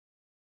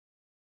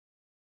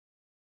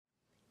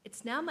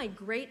It's now my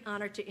great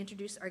honor to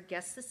introduce our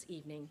guest this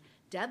evening,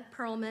 Deb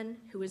Perelman,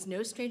 who is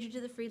no stranger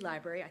to the Free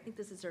Library. I think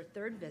this is her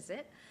third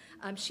visit.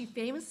 She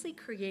famously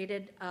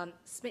created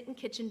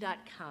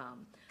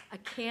SmittenKitchen.com, a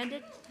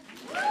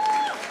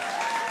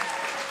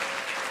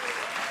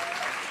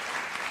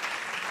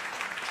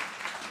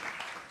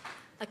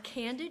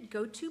candid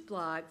go-to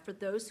blog for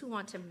those who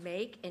want to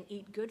make and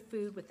eat good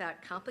food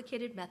without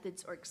complicated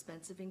methods or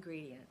expensive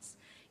ingredients.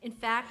 In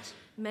fact,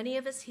 many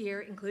of us here,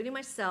 including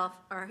myself,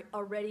 are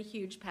already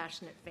huge,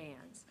 passionate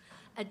fans.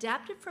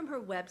 Adapted from her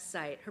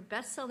website, her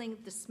best-selling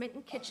The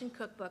Smitten Kitchen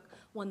Cookbook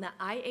won the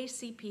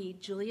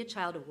IACP Julia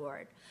Child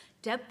Award.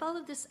 Deb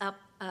followed this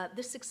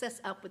success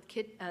up with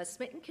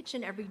Smitten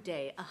Kitchen Every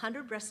Day, a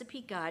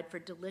 100-recipe guide for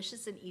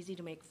delicious and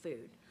easy-to-make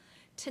food.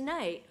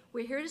 Tonight,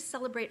 we're here to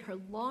celebrate her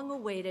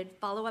long-awaited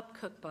follow-up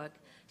cookbook,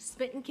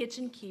 Smitten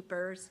Kitchen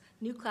Keepers,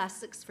 New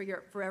Classics for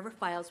Your Forever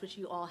Files, which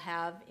you all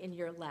have in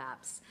your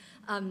laps.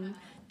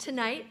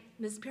 Tonight,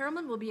 Ms.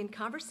 Perelman will be in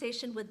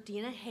conversation with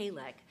Dena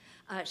Heilik.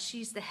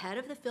 She's the head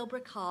of the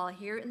Philbrick Hall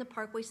here in the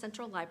Parkway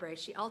Central Library.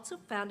 She also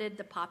founded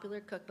the popular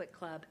Cookbook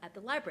Club at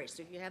the library,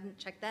 so if you haven't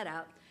checked that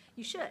out,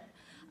 you should.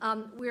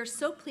 We are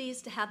so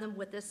pleased to have them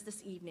with us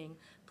this evening.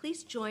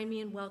 Please join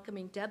me in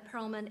welcoming Deb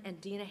Perelman and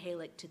Dena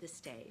Heilik to the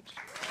stage.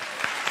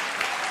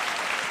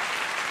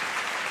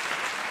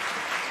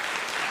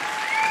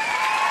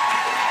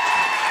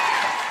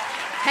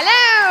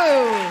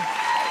 Hello!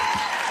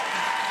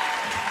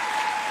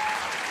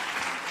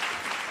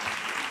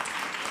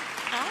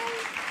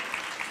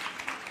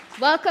 Hi.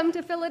 Welcome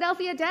to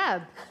Philadelphia,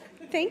 Deb.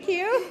 Thank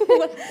you.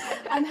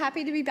 I'm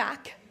happy to be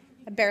back.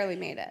 I barely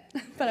made it,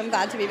 but I'm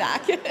glad to be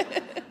back.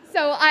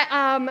 So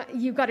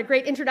you got a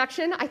great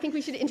introduction. I think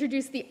we should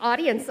introduce the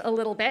audience a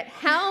little bit.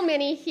 How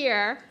many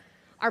here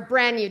are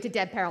brand new to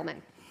Deb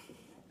Perelman?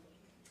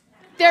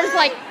 There's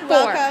like 4.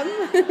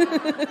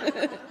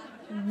 Welcome.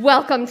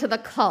 Welcome to the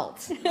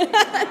cult.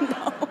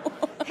 No.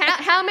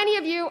 How many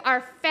of you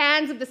are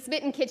fans of the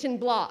Smitten Kitchen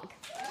blog?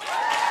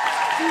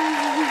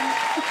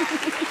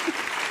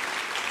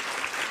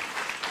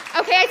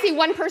 Okay, I see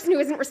one person who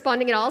isn't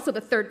responding at all, so the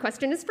third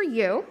question is for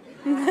you.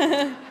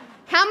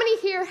 How many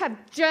here have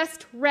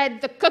just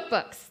read the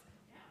cookbooks?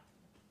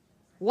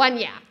 1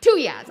 yeah, 2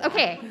 yeahs,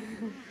 okay.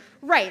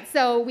 Right,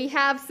 so we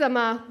have some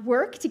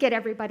work to get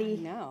everybody.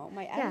 No,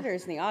 my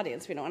editor's in the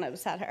audience. We don't want to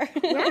upset her.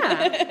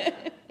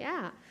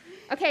 Yeah.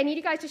 Okay, I need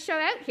you guys to show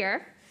out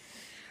here.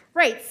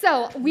 Right,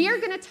 so we are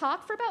going to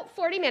talk for about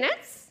 40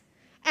 minutes,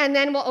 and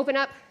then we'll open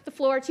up the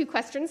floor to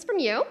questions from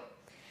you.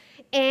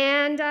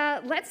 And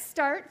let's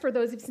start, for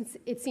those of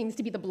it seems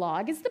to be the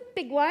blog is the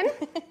big one.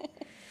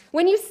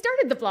 When you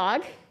started the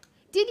blog,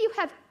 did you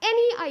have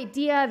any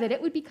idea that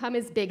it would become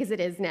as big as it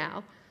is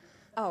now?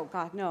 Oh,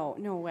 God, no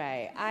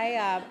way.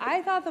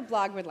 I thought the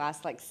blog would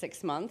last like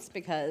 6 months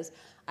because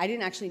I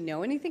didn't actually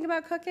know anything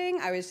about cooking.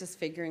 I was just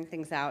figuring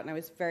things out, and I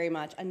was very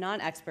much a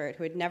non-expert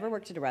who had never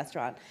worked at a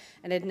restaurant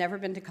and had never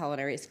been to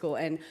culinary school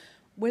and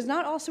was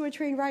not also a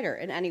trained writer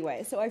in any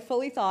way. So I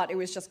fully thought it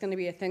was just going to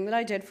be a thing that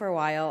I did for a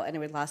while, and it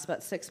would last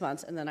about 6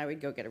 months, and then I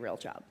would go get a real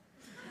job.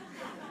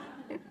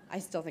 I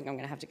still think I'm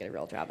going to have to get a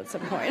real job at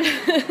some point.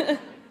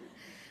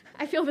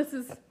 I feel this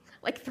is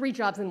like 3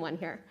 jobs in one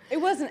here. It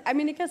wasn't, I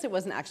mean, I guess it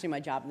wasn't actually my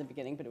job in the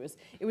beginning, but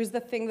it was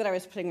the thing that I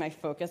was putting my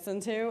focus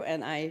into,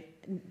 and I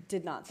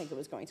did not think it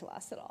was going to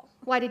last at all.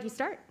 Why did you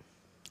start?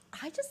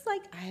 I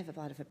have a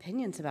lot of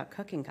opinions about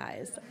cooking,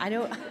 guys. I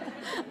don't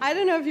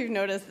know if you've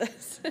noticed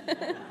this,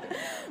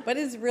 but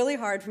it's really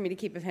hard for me to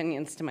keep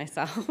opinions to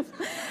myself.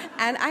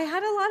 And I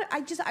had a lot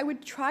of, I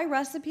would try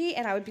recipe,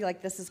 and I would be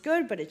like, this is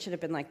good, but it should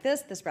have been like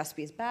this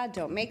recipe is bad,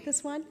 don't make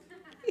this one.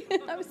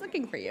 I was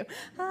looking for you.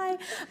 Hi.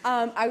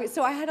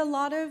 So I had a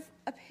lot of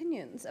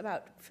opinions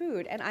about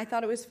food, and I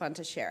thought it was fun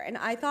to share. And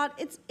I thought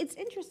it's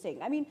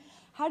interesting. I mean,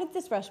 how did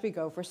this recipe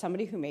go for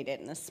somebody who made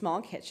it in a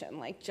small kitchen?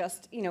 Like,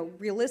 just,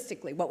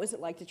 realistically, what was it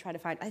like to try to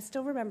find? I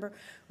still remember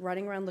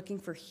running around looking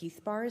for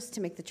Heath bars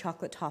to make the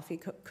chocolate toffee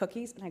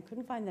cookies, and I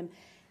couldn't find them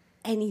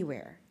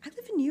anywhere. I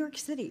live in New York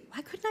City.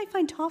 Why couldn't I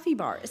find toffee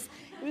bars?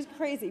 It was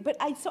crazy. But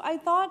I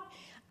thought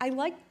I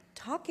liked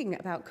talking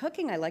about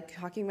cooking. I like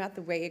talking about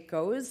the way it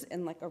goes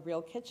in like a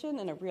real kitchen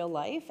and a real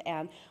life,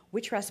 and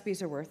which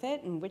recipes are worth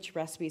it and which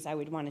recipes I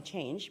would want to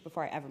change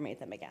before I ever made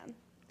them again.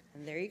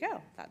 And there you go.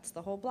 That's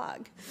the whole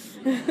blog.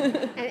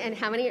 And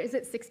how many, is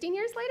it 16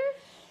 years later?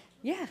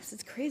 Yes,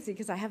 it's crazy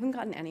because I haven't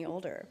gotten any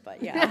older,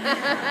 but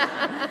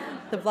yeah.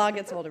 The blog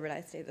gets older, but I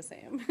stay the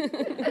same.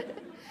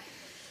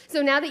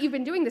 So now that you've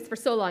been doing this for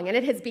so long and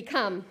it has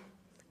become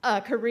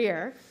a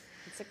career.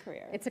 It's a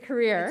career. It's a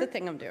career. It's a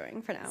thing I'm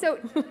doing for now. So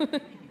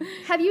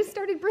have you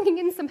started bringing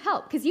in some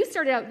help? Because you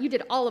started out, you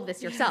did all of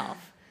this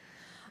yourself.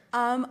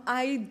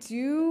 I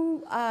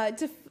do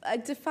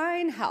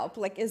define help.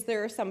 Like, is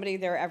there somebody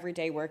there every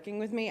day working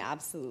with me?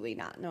 Absolutely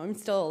not. No, I'm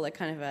still like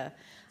kind of a,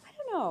 I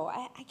don't know.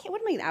 I can't.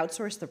 What do I mean?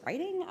 Outsource the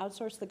writing?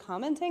 Outsource the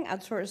commenting?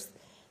 Outsource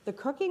the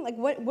cooking? Like,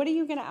 what are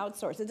you going to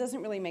outsource? It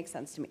doesn't really make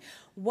sense to me.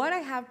 What I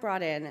have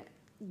brought in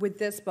with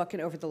this book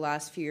and over the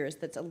last few years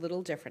that's a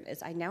little different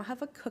is I now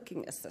have a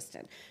cooking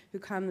assistant who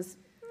comes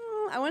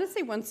I want to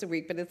say once a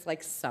week, but it's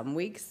like some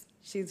weeks.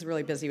 She's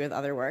really busy with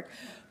other work.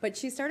 But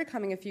she started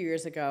coming a few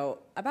years ago,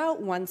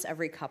 about once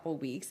every couple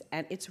weeks,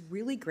 and it's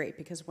really great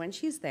because when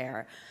she's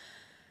there,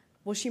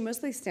 well, she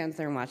mostly stands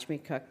there and watches me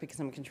cook because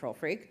I'm a control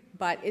freak,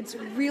 but it's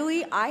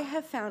really, I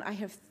have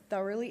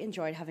thoroughly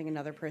enjoyed having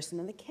another person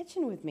in the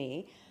kitchen with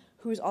me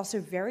who's also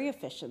very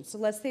efficient. So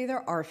let's say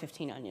there are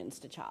 15 onions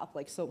to chop.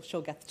 Like, so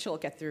she'll get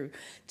through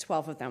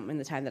 12 of them in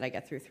the time that I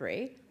get through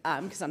 3,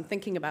 because I'm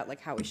thinking about like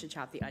how we should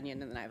chop the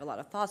onion, and then I have a lot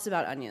of thoughts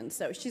about onions.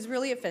 So she's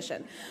really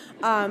efficient.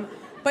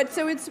 But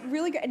so it's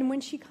really good. And when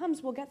she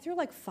comes, we'll get through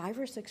like 5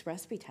 or 6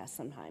 recipe tests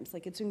sometimes.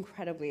 Like, it's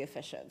incredibly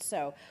efficient.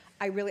 So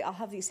I'll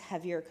have these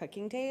heavier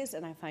cooking days,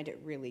 and I find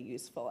it really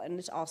useful. And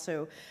it's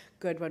also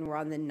good when we're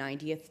on the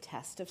 90th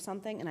test of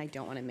something and I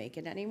don't want to make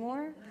it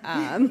anymore.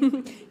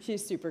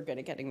 She's super good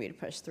at getting me to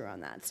push through on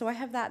that. So I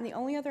have that. And the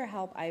only other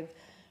help I've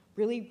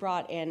really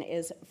brought in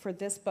is for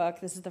this book.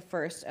 This is the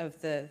first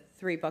of the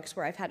 3 books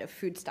where I've had a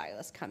food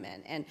stylist come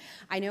in. And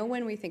I know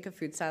when we think of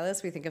food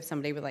stylists, we think of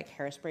somebody with like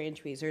hairspray and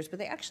tweezers, but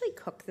they actually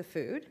cook the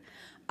food.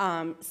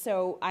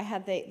 So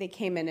they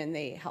came in and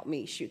they helped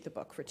me shoot the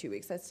book for 2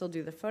 weeks. I still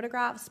do the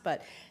photographs,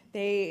 but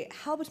they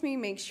helped me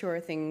make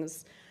sure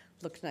things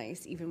looked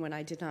nice, even when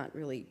I did not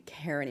really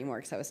care anymore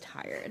because I was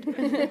tired.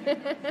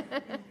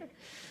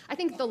 I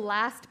think the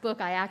last book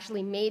I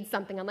actually made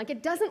something. I'm like,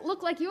 it doesn't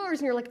look like yours.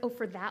 And you're like, oh,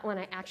 for that one,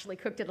 I actually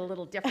cooked it a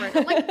little different.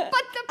 I'm like, but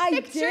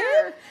the picture.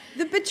 I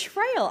did? The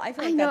betrayal. I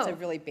feel like that's a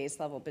really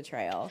base level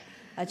betrayal.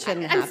 That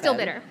shouldn't happen. I'm still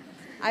bitter.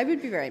 I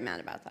would be very mad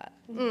about that.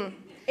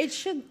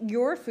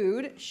 Your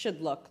food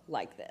should look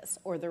like this,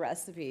 or the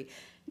recipe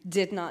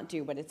did not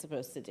do what it's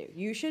supposed to do.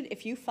 You should,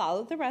 if you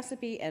followed the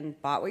recipe and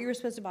bought what you were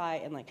supposed to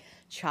buy and like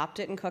chopped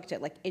it and cooked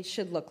it, like it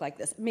should look like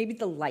this. Maybe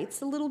the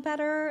light's a little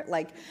better,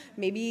 like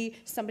maybe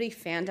somebody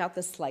fanned out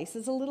the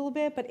slices a little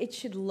bit, but it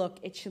should look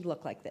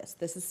like this.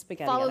 This is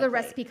spaghetti. Follow the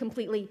recipe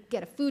completely.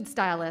 Get a food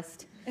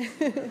stylist.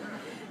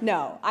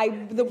 No,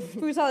 the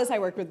food stylist I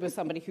worked with was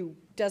somebody who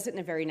does it in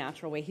a very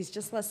natural way. He's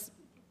just less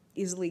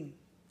easily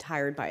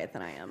tired by it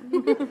than I am.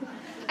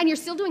 And you're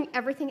still doing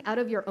everything out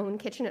of your own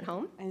kitchen at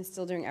home? I'm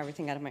still doing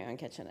everything out of my own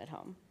kitchen at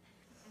home.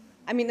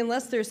 I mean,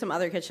 unless there's some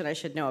other kitchen I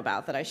should know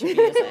about that I should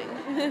be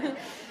using.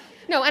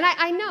 No, and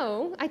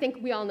I think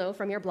we all know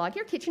from your blog,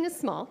 your kitchen is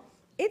small.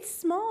 It's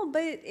small,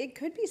 but it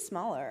could be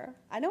smaller.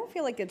 I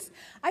feel like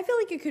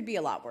it could be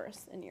a lot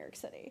worse in New York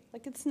City.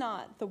 Like, it's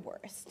not the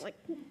worst. Like,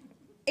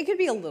 it could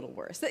be a little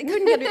worse. It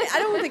couldn't get, I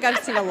don't think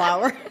I've seen a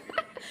lot worse.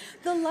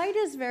 The light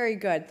is very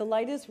good. The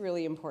light is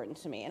really important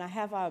to me. And I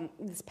have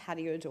this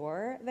patio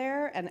door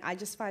there, and I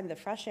just find the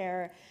fresh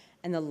air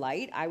and the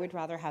light, I would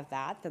rather have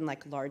that than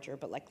like larger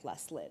but like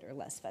less lit or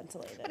less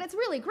ventilated. But it's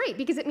really great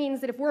because it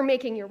means that if we're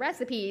making your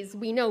recipes,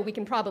 we know we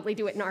can probably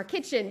do it in our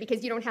kitchen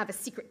because you don't have a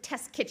secret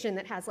test kitchen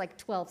that has like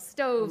 12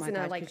 stoves and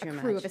a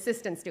crew of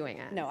assistants doing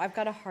it. No, I've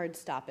got a hard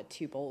stop at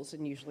 2 bowls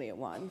and usually at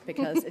 1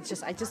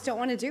 because I just don't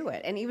want to do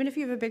it. And even if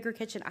you have a bigger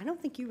kitchen, I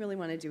don't think you really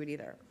want to do it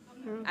either.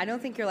 I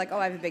don't think you're like, oh,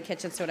 I have a big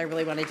kitchen, so what I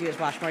really want to do is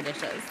wash more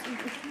dishes.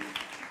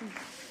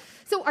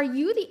 So are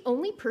you the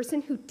only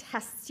person who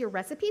tests your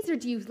recipes, or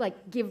do you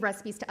like give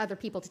recipes to other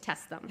people to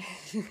test them?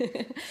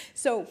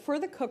 So for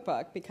the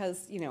cookbook,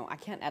 because I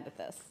can't edit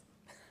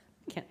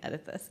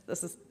this.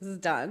 This is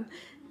done.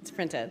 It's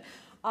printed.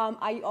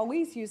 I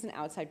always use an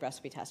outside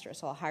recipe tester,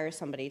 so I'll hire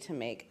somebody to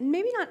make,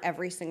 maybe not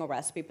every single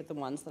recipe, but the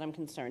ones that I'm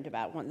concerned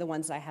about, the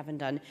ones I haven't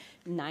done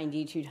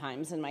 92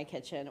 times in my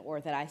kitchen, or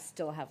that I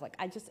still have,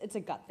 it's a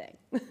gut thing.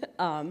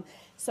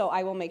 So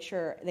I will make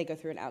sure they go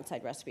through an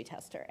outside recipe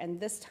tester. And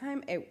this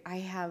time,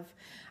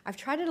 I've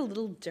tried it a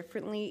little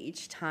differently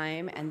each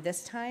time, and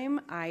this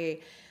time I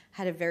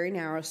had a very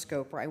narrow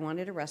scope where I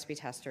wanted a recipe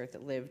tester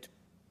that lived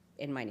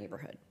in my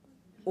neighborhood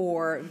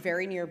or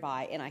very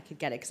nearby, and I could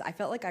get it, because I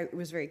felt like it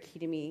was very key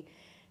to me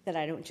that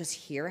I don't just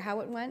hear how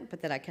it went, but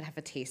that I could have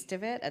a taste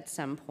of it at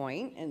some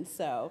point. And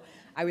so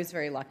I was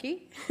very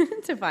lucky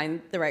to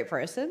find the right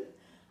person.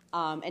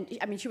 And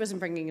I mean, she wasn't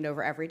bringing it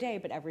over every day,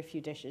 but every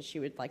few dishes she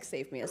would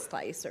save me a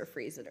slice or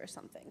freeze it or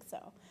something. So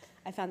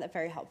I found that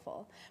very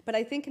helpful. But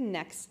I think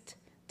next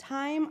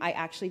time, I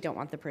actually don't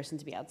want the person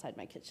to be outside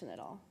my kitchen at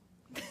all.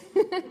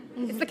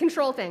 It's the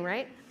control thing,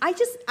 right?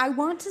 I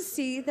want to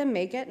see them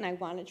make it, and I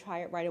want to try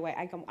it right away.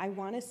 I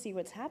want to see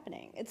what's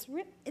happening. It's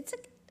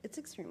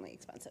extremely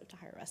expensive to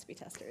hire recipe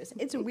testers.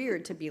 It's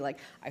weird to be like,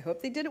 I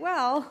hope they did it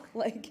well.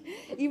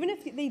 Even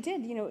if they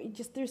did,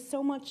 there's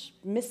so much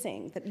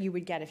missing that you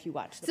would get if you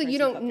watched the person. So you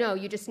don't know,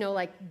 you just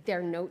know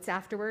their notes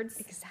afterwards?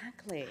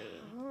 Exactly.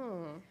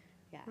 Oh.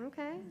 Yeah.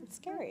 Okay. It's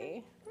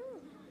scary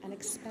and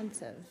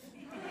expensive.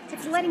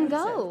 It's letting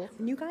go.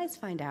 When you guys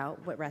find out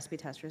what recipe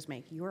testers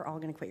make, you are all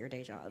going to quit your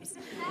day jobs.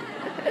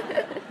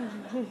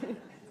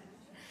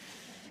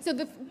 So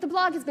the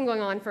blog has been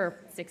going on for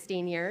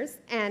 16 years,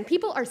 and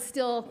people are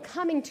still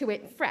coming to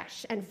it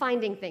fresh and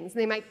finding things.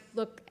 They might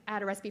look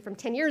at a recipe from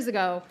 10 years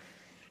ago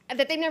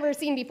that they've never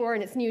seen before,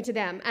 and it's new to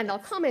them, and they'll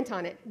comment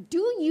on it. Do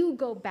you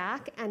go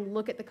back and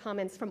look at the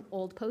comments from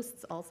old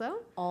posts also?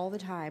 All the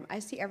time. I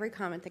see every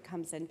comment that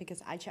comes in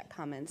because I check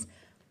comments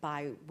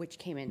by which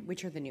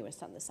are the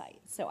newest on the site.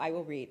 So I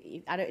will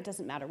read, it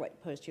doesn't matter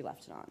what post you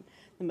left it on,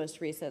 the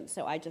most recent.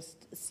 So I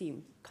just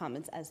see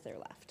comments as they're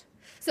left.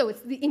 So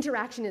it's the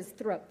interaction is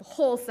throughout the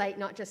whole site,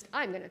 not just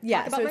I'm going to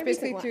talk about so my it's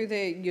basically recent through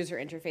the user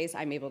interface.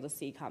 I'm able to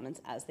see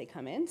comments as they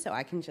come in, so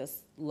I can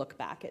just look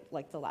back at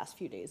like the last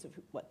few days of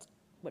what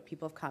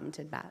people have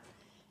commented back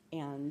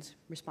and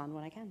respond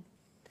when I can.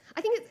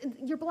 I think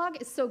your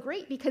blog is so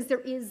great because there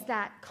is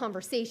that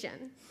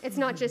conversation. It's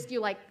not just you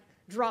like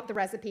drop the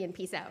recipe and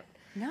peace out.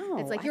 No.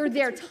 It's like you're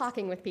there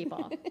talking with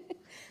people.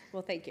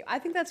 Well, thank you. I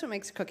think that's what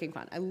makes cooking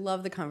fun. I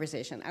love the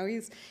conversation. I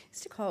always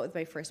used to call it with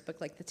my first book,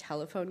 like the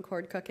telephone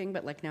cord cooking,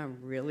 but like now I'm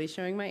really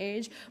showing my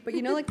age. But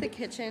you know, like the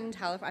kitchen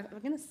telephone, I'm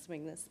going to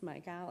swing this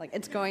mic out. Like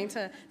it's going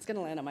to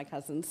land on my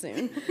cousin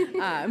soon.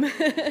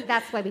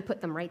 That's why we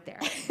put them right there.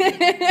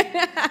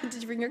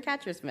 Did you bring your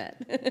catcher's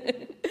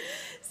mitt?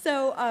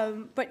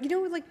 So, but you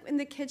know, like in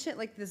the kitchen,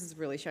 like this is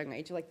really showing my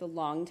age, like the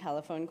long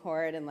telephone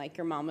cord and like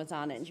your mom was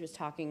on it and she was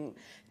talking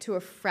to a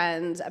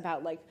friend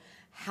about like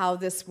how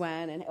this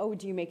went and, oh,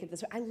 do you make it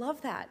this way? I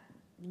love that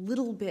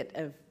little bit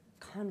of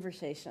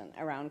conversation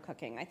around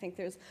cooking. I think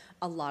there's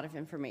a lot of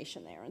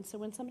information there. And so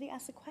when somebody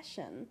asks a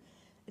question,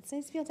 it's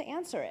nice to be able to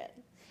answer it.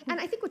 And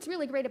I think what's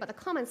really great about the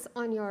comments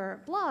on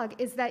your blog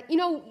is that, you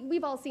know,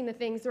 we've all seen the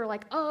things that are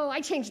like, oh, I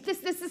changed this,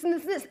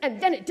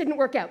 and then it didn't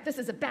work out. This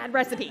is a bad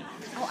recipe.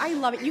 Oh, I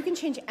love it. You can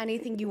change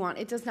anything you want.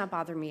 It does not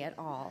bother me at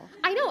all.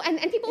 I know, and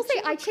people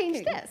say, I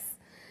changed this.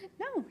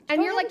 No.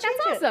 And you're like, that's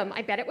awesome.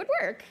 I bet it would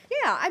work.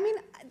 Yeah, I mean,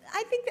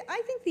 I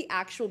think the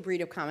actual breed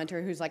of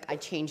commenter who's like, I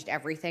changed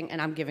everything and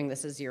I'm giving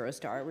this a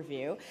 0-star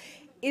review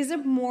is a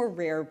more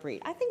rare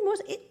breed. I think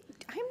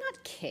I'm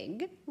not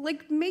king.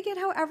 Like, make it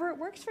however it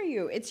works for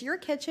you. It's your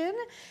kitchen.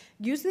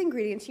 Use the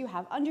ingredients you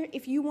have under.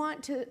 If you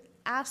want to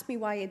ask me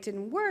why it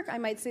didn't work, I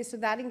might say, so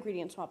that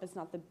ingredient swap is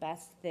not the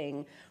best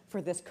thing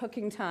for this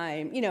cooking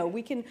time. You know,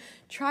 we can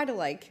try to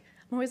like,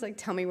 I'm always like,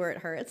 tell me where it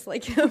hurts,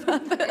 like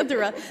about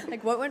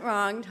like what went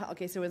wrong.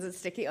 Okay, so was it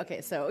sticky? Okay,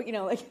 so you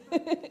know, like,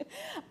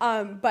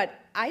 but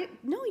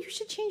no, you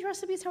should change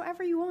recipes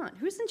however you want.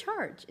 Who's in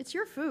charge? It's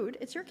your food.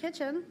 It's your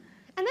kitchen.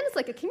 And then it's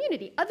like a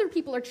community. Other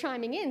people are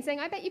chiming in, saying,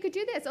 "I bet you could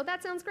do this. Oh,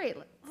 that sounds great."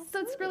 So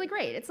it's really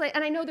great. It's like,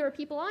 and I know there are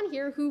people on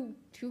here who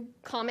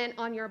comment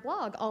on your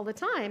blog all the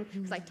time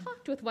because I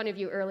talked with one of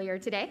you earlier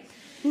today,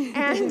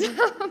 and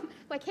well,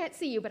 I can't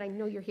see you, but I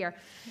know you're here,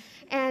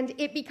 and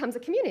it becomes a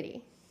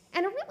community.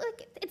 And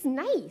it's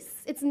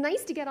nice. It's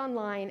nice to get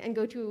online and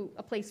go to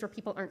a place where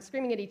people aren't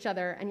screaming at each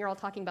other and you're all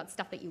talking about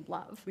stuff that you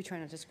love. We try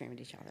not to scream at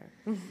each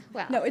other.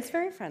 Well, no, it's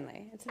very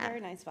friendly. It's a very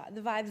nice vibe.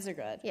 The vibes are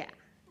good. Yeah.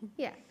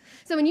 Yeah.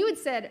 So when you had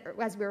said,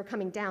 as we were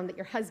coming down, that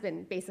your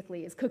husband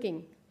basically is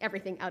cooking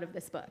everything out of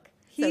this book.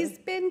 He's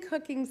been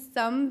cooking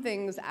some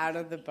things out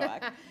of the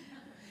book.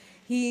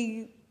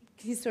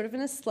 He's sort of in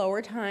a slower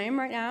time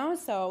right now,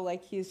 so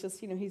like he's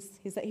just, you know,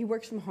 he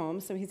works from home,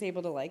 so he's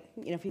able to, like,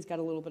 you know, if he's got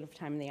a little bit of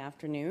time in the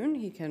afternoon,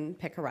 he can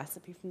pick a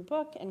recipe from the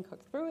book and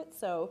cook through it.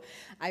 So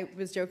I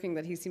was joking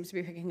that he seems to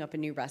be picking up a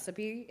new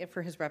recipe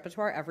for his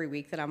repertoire every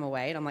week that I'm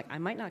away, and I'm like, I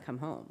might not come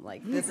home.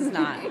 Like, this is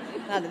not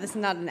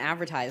an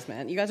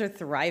advertisement. You guys are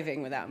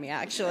thriving without me,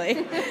 actually.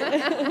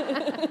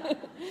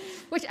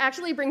 Which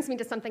actually brings me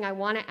to something I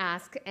want to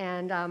ask,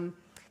 and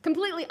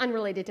completely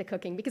unrelated to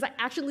cooking, because I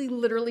actually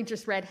literally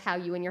just read how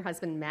you and your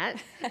husband met,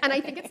 and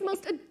I think it's the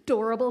most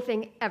adorable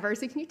thing ever.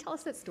 So can you tell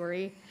us that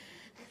story?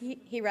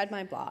 He read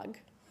my blog.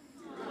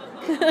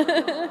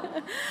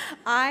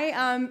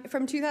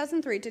 From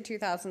 2003 to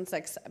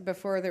 2006,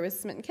 before there was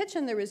Smitten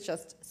Kitchen, there was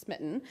just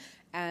Smitten.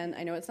 And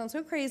I know it sounds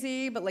so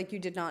crazy, but like you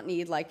did not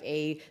need like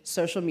a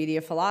social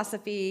media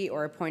philosophy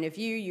or a point of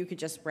view. You could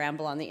just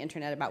ramble on the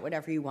internet about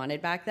whatever you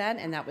wanted back then,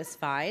 and that was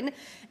fine.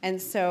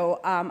 And so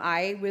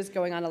I was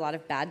going on a lot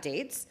of bad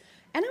dates.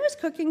 And I was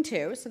cooking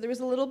too, so there was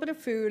a little bit of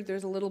food, there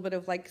was a little bit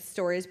of like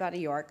stories about New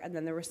York, and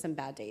then there were some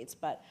bad dates.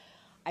 But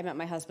I met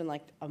my husband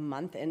like a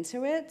month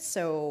into it,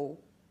 so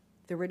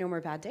there were no more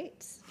bad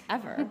dates,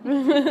 ever.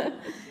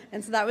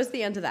 And so that was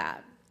the end of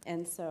that.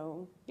 And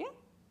so, yeah,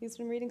 he's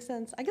been reading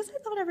since. I guess I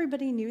thought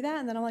everybody knew that,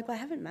 and then I'm like, well, I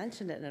haven't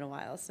mentioned it in a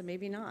while, so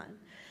maybe not.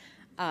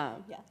 Yeah,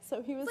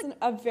 so he was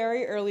a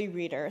very early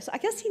reader. So I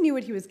guess he knew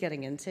what he was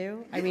getting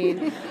into. I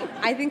mean,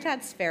 I think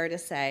that's fair to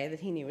say that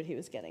he knew what he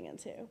was getting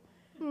into.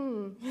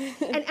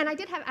 And I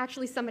did have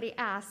actually somebody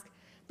ask,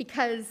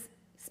 because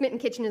Smitten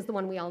Kitchen is the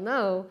one we all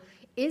know,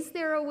 is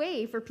there a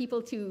way for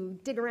people to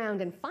dig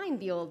around and find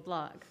the old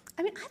blog?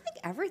 I mean, I think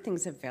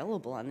everything's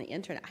available on the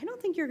internet. I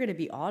don't think you're going to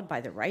be awed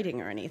by the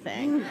writing or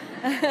anything.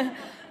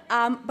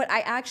 But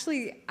I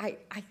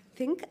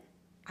think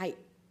I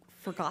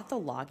forgot the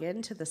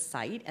login to the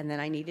site, and then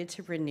I needed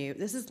to renew.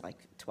 This is like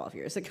 12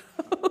 years ago.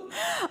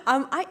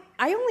 I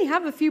only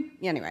have a few.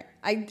 Anyway,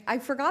 I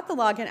forgot the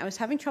login. I was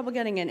having trouble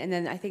getting in, and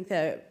then I think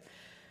the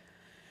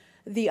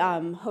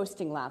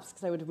hosting lapsed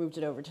because I would have moved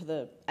it over to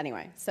the,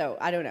 anyway, so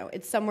I don't know.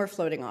 It's somewhere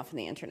floating off in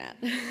the internet.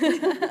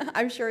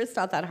 I'm sure it's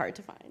not that hard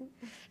to find.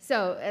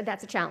 So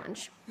that's a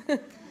challenge. So,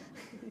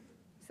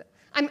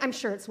 I'm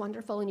sure it's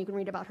wonderful, and you can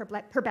read about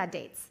her bad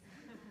dates.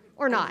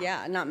 or not?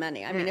 Yeah, not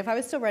many. I mean, if I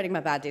was still writing my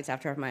bad dates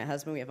after my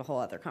husband, we have a whole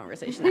other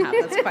conversation to have.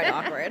 That's quite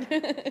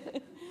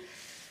awkward.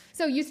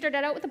 So you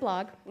started out with a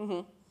blog,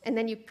 and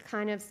then you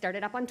kind of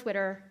started up on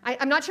Twitter.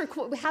 I'm not sure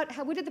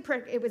what did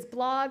it was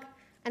blog,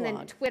 and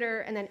then Twitter,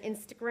 and then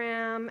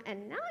Instagram,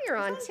 and now you're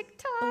on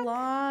TikTok.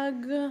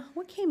 Blog.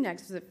 What came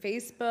next? Was it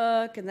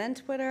Facebook and then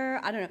Twitter?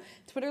 I don't know.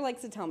 Twitter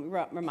likes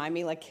to remind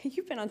me, like,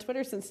 you've been on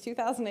Twitter since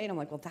 2008. I'm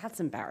like, well, that's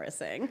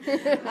embarrassing.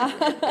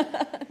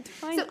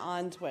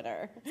 On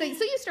Twitter. So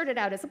you started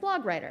out as a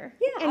blog writer.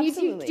 Yeah, and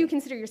absolutely. you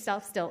consider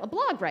yourself still a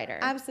blog writer.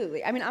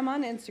 Absolutely. I mean, I'm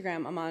on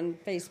Instagram, I'm on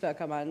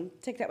Facebook, I'm on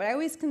TikTok, but I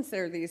always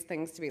consider these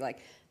things to be like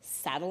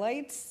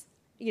satellites.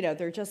 You know,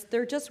 they're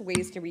just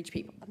ways to reach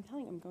people. I'm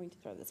telling you, I'm going to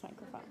throw this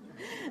microphone.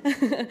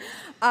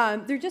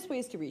 They're just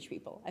ways to reach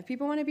people. If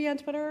people want to be on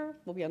Twitter,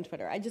 we'll be on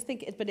Twitter. I just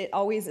think, but it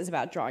always is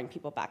about drawing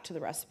people back to the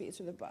recipes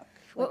or the book.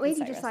 What made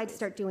you decide to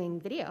start doing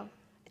video?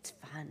 It's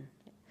fun.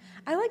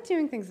 I like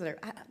doing things that are,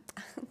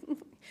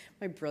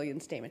 my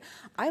brilliant statement.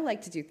 I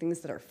like to do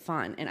things that are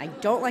fun, and I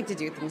don't like to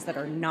do things that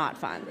are not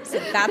fun. So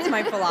that's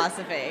my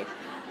philosophy.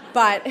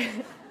 But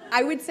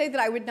I would say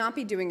that I would not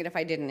be doing it if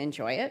I didn't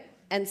enjoy it.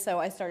 And so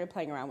I started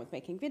playing around with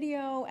making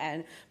video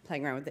and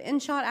playing around with the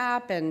InShot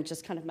app and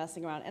just kind of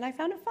messing around. And I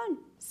found it fun,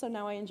 so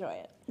now I enjoy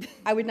it.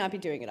 I would not be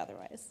doing it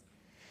otherwise.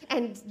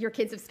 And your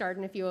kids have starred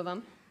in a few of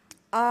them?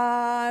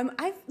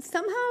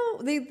 Somehow,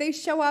 they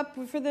show up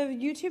for the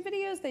YouTube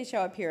videos, they show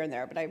up here and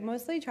there, but I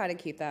mostly try to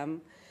keep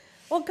them.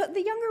 Well,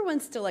 the younger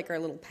one's still like our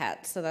little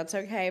pet, so that's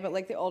okay, but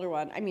like the older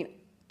one, I mean,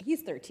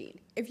 he's 13.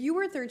 If you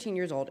were 13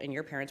 years old and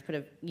your parents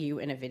put you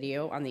in a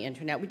video on the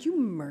internet, would you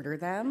murder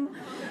them?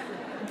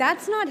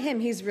 That's not him.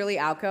 He's really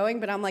outgoing,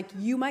 but I'm like,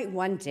 you might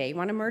one day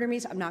want to murder me,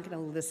 so I'm not going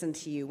to listen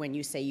to you when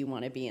you say you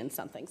want to be in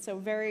something.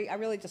 So I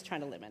really just try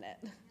to limit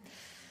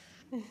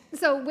it.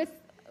 So with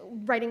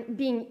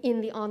being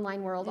in the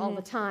online world all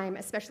the time,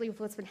 especially with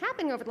what's been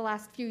happening over the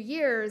last few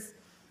years,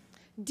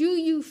 do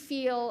you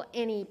feel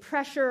any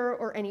pressure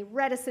or any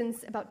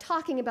reticence about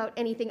talking about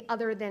anything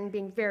other than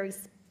being very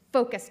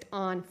focused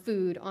on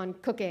food, on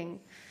cooking?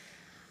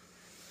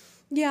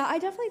 Yeah, I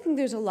definitely think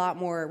we have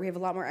a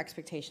lot more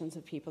expectations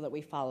of people that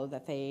we follow,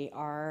 that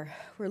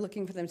we're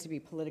looking for them to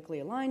be politically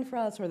aligned for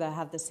us or that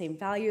have the same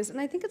values.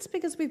 And I think it's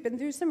because we've been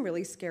through some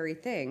really scary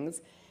things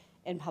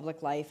in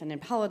public life and in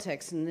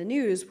politics and the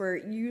news where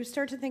you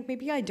start to think,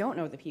 maybe I don't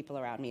know the people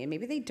around me and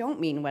maybe they don't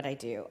mean what I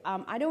do.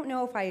 I don't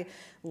know if I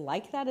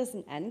like that as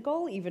an end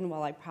goal, even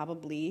while I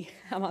probably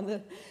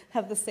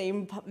have the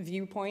same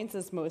viewpoints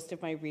as most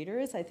of my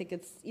readers. I think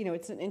it's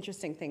an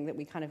interesting thing that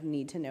we kind of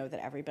need to know that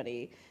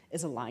everybody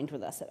is aligned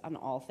with us on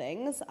all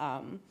things.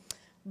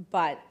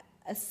 But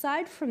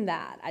aside from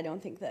that, I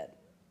don't think that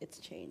it's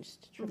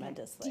changed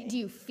tremendously. Do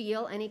you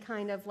feel any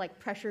kind of like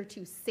pressure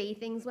to say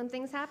things when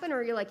things happen,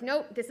 or you're like,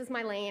 nope, this is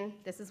my lane,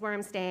 this is where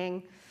I'm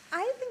staying?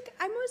 I think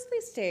I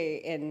mostly stay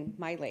in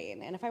my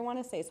lane, and if I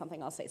want to say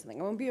something, I'll say something.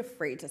 I won't be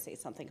afraid to say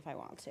something if I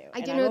want to.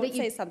 I won't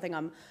say something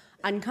I'm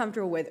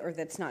uncomfortable with or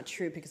that's not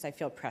true because I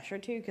feel pressure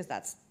to, because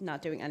that's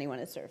not doing anyone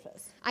a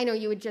service. I know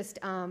you would just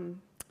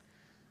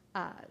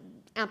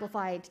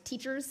amplified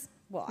teachers.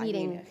 Well,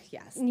 needing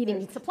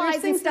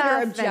supplies there's things and stuff. that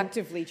are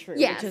objectively true,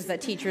 yes. Which is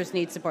that teachers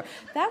need support.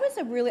 That was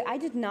I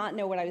did not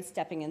know what I was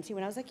stepping into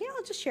when I was like, yeah,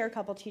 I'll just share a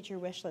couple teacher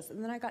wish lists.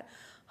 And then I got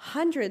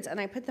hundreds, and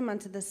I put them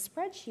onto this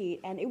spreadsheet,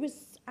 and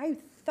I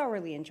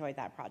thoroughly enjoyed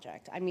that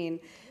project. I mean,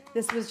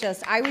 this was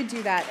I would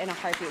do that in a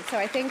heartbeat. So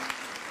I think,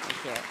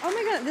 thank you. Oh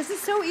my God, this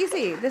is so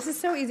easy. This is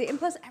so easy. And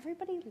plus,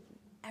 everybody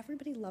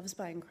loves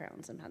buying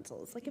crayons and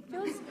pencils. Like, it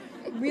feels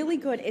really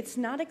good. It's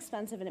not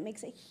expensive, and it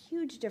makes a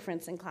huge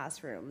difference in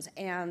classrooms.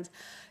 And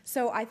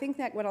so I think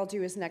that what I'll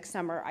do is next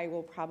summer I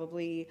will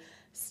probably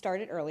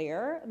start it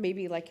earlier,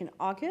 maybe like in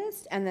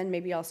August, and then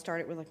maybe I'll start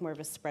it with like more of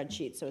a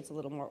spreadsheet so it's a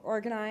little more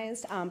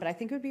organized. But I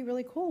think it would be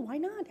really cool. Why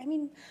not? I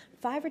mean,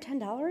 $5 or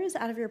 $10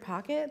 out of your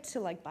pocket to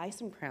like buy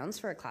some crayons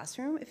for a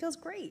classroom. It feels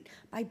great.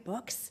 Buy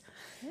books.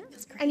 Yeah. It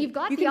feels great. And you've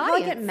got you the can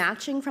audience. probably get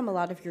matching from a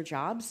lot of your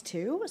jobs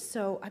too.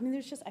 So I mean,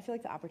 I feel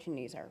like the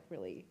opportunities are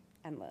really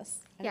endless.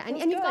 Yeah,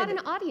 and you've got an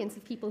audience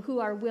of people who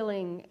are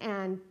willing,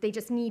 and they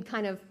just need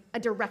kind of a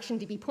direction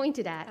to be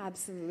pointed at.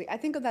 Absolutely. I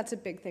think that's a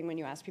big thing when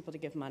you ask people to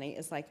give money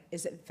is like,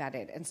 is it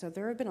vetted? And so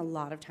there have been a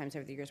lot of times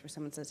over the years where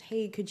someone says,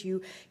 hey, could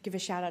you give a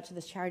shout out to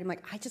this charity? I'm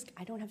like, I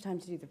don't have time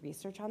to do the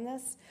research on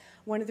this.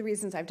 One of the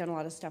reasons I've done a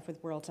lot of stuff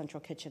with World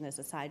Central Kitchen is,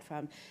 aside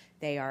from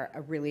they are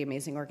a really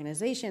amazing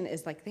organization,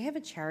 is like they have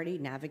a charity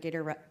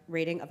navigator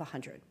rating of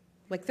 100.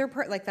 Like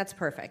that's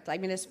perfect. I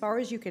mean, as far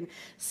as you can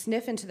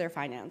sniff into their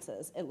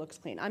finances, it looks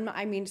clean.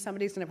 I mean,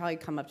 somebody's going to probably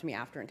come up to me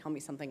after and tell me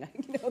something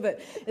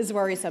that is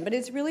worrisome. But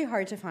it's really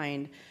hard to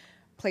find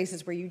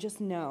places where you just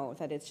know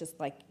that it's just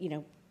like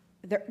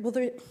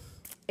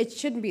it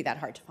shouldn't be that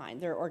hard to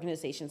find. There are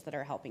organizations that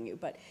are helping you,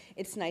 but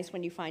it's nice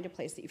when you find a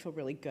place that you feel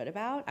really good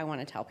about. I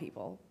want to tell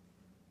people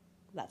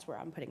that's where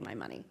I'm putting my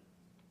money.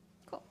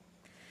 Cool.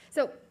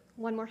 So,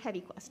 one more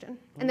heavy question,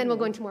 and then we'll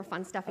go into more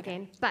fun stuff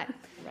again. But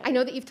I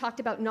know that you've talked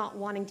about not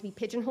wanting to be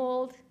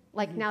pigeonholed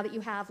Like now that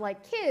you have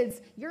like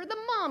kids, you're the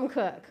mom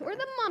cook or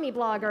the mommy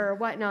blogger or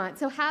whatnot.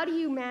 So how do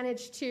you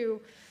manage to,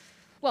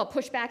 well,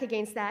 push back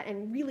against that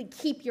and really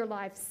keep your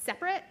lives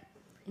separate?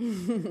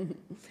 And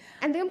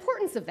the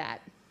importance of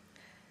that.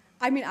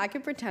 I mean, I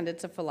could pretend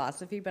it's a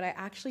philosophy, but I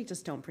actually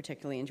just don't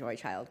particularly enjoy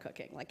child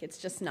cooking. Like, it's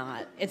just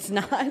not,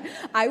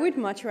 I would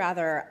much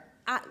rather,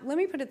 let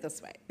me put it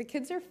this way. The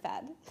kids are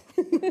fed.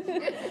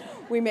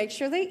 We make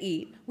sure they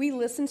eat. We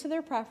listen to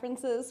their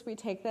preferences. We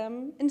take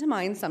them into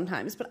mind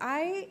sometimes. But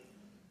I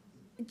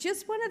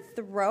just want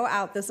to throw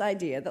out this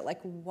idea that,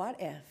 like,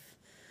 what if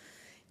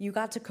you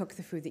got to cook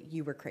the food that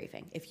you were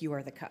craving, if you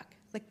are the cook?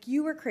 Like,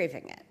 you were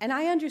craving it. And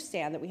I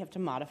understand that we have to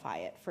modify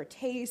it for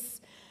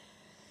taste,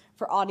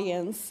 for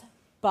audience,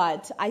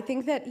 but I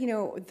think that, you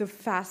know, the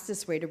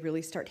fastest way to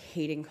really start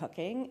hating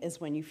cooking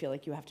is when you feel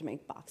like you have to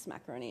make boxed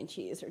macaroni and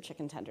cheese or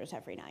chicken tenders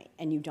every night,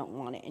 and you don't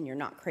want it, and you're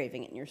not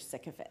craving it, and you're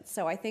sick of it.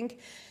 So I think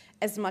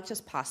as much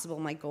as possible,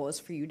 my goal is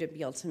for you to be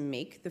able to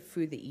make the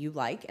food that you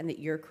like and that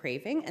you're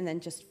craving, and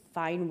then just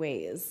find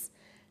ways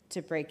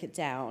to break it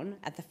down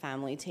at the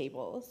family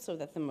table so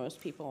that the most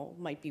people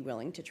might be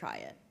willing to try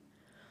it.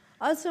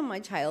 Also,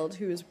 my child,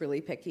 who is really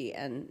picky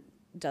and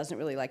doesn't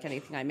really like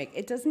anything I make,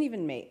 it doesn't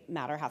even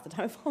matter half the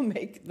time if I'll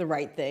make the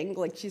right thing.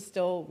 Like, she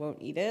still won't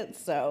eat it,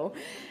 so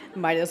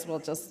might as well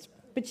just,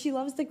 but she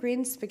loves the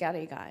green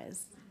spaghetti,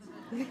 guys.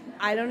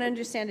 I don't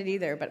understand it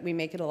either, but we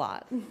make it a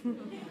lot.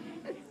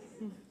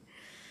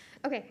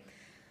 Okay.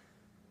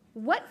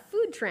 What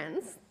food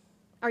trends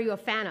are you a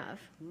fan of?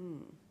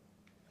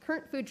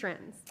 Current food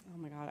trends. Oh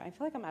my God, I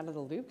feel like I'm out of the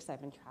loop because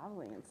I've been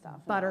traveling and stuff.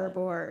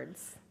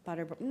 Butterboards.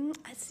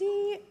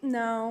 See,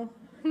 no.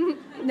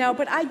 No,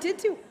 but I did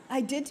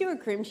do a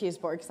cream cheese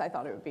board because I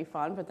thought it would be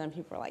fun, but then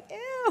people were like,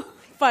 ew.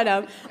 But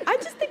I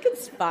just think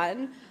it's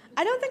fun.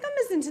 I don't think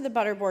I'm as into the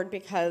butterboard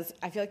because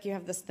I feel like you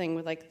have this thing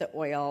with like the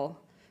oil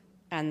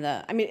and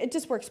it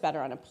just works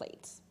better on a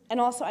plate. And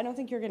also, I don't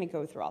think you're going to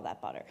go through all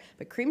that butter.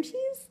 But cream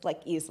cheese,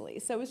 like, easily.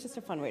 So it was just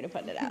a fun way to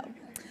put it out.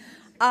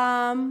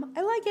 I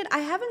like it. I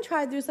haven't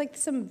tried, there's like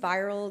some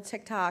viral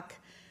TikTok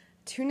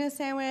tuna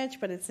sandwich,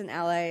 but it's in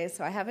LA,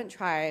 so I haven't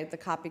tried the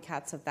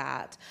copycats of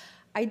that.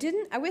 I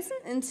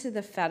wasn't into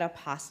the feta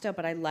pasta,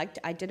 but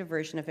I did a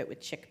version of it with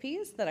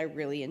chickpeas that I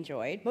really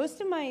enjoyed.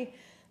 Most of my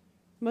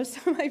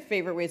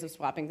favorite ways of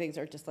swapping things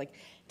are just like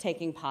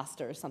taking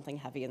pasta or something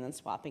heavy and then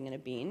swapping in a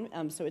bean.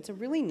 So it's a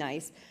really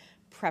nice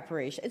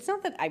preparation. It's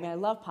not that, I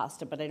love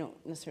pasta, but I don't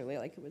necessarily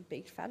like it with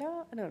baked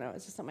feta. I don't know,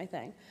 it's just not my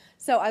thing.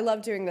 So I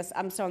love doing this.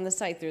 So on the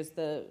site, there's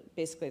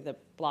basically the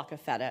block of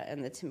feta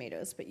and the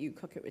tomatoes, but you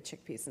cook it with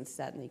chickpeas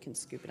instead, and you can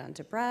scoop it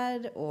onto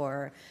bread,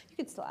 or you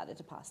could still add it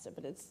to pasta,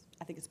 but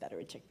I think it's better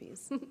with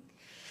chickpeas.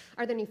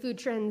 Are there any food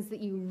trends that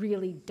you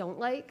really don't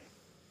like?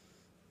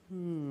 What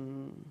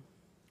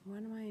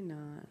am I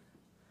not?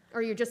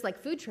 Or you're just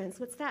like, food trends,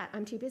 what's that?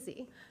 I'm too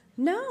busy.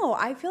 No,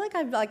 I feel like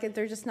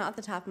they're just not at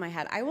the top of my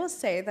head. I will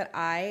say that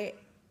I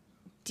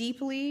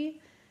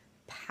deeply,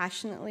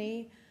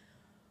 passionately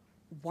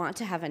want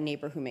to have a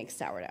neighbor who makes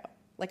sourdough.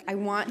 Like, I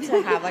want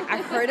to have, like,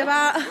 I've heard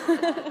about,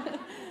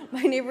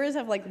 my neighbors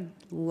have, like,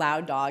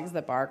 loud dogs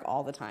that bark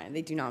all the time.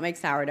 They do not make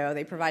sourdough.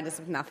 They provide us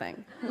with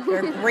nothing.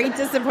 They're a great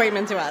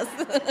disappointment to us.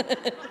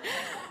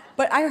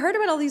 But I heard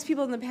about all these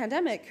people in the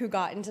pandemic who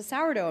got into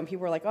sourdough, and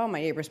people were like, oh,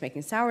 my neighbor's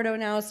making sourdough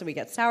now, so we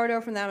get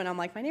sourdough from them. And I'm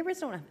like, my neighbors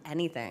don't have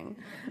anything.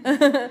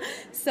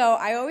 So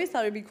I always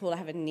thought it would be cool to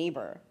have a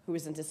neighbor who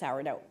was into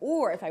sourdough.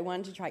 Or if I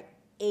wanted to try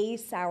a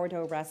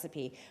sourdough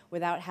recipe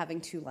without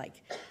having to,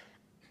 like,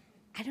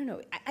 I don't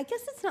know, I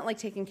guess it's not like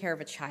taking care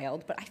of a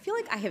child, but I feel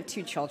like I have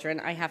 2 children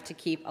I have to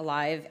keep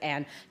alive,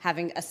 and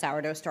having a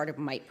sourdough starter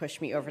might push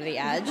me over the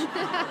edge.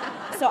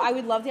 So I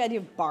would love the idea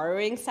of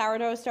borrowing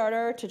sourdough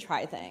starter to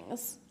try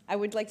things. I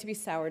would like to be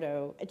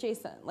sourdough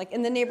adjacent, like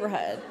in the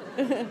neighborhood.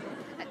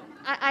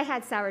 I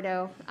had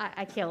sourdough.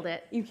 I killed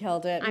it. You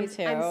killed it. Me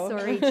too. I'm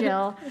sorry,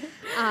 Jill.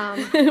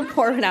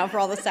 Pour one out for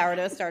all the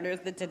sourdough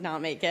starters that did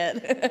not make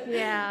it.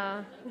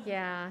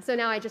 Yeah. So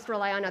now I just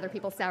rely on other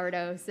people's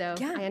sourdough, so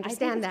Yeah, I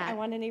understand that. I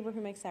want a neighbor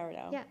who makes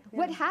sourdough. Yeah.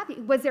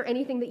 Was there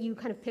anything that you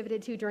kind of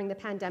pivoted to during the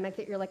pandemic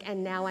that you're like,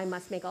 and now I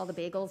must make all the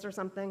bagels or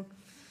something?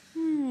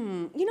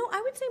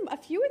 I would say a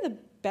few of the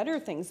better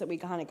things that we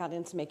kind of got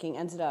into making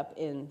ended up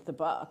in the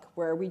book,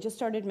 where we just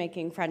started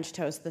making French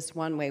toast this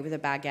one way with a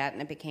baguette,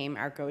 and it became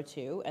our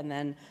go-to. And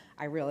then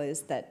I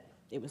realized that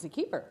it was a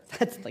keeper.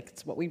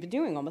 It's what we've been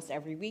doing almost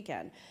every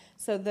weekend.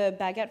 So the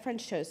baguette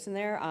French toast in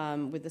there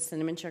with the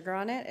cinnamon sugar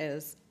on it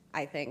is,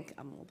 I think,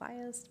 I'm a little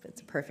biased, but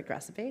it's a perfect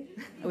recipe.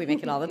 We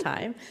make it all the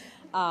time.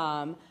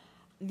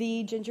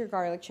 The ginger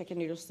garlic chicken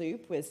noodle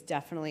soup was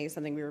definitely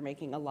something we were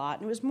making a lot.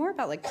 And it was more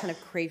about like kind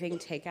of craving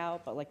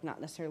takeout, but like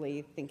not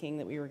necessarily thinking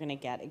that we were going to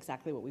get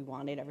exactly what we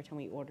wanted every time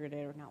we ordered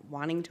it, or not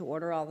wanting to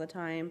order all the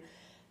time.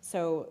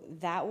 So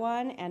that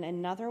one, and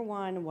another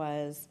one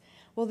was,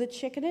 well, the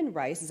chicken and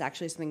rice is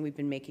actually something we've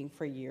been making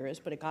for years,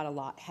 but it got a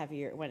lot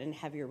heavier, it went in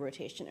heavier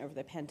rotation over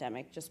the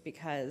pandemic just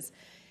because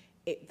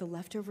the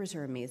leftovers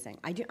are amazing.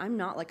 I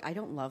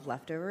don't love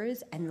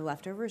leftovers, and the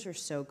leftovers are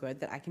so good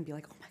that I can be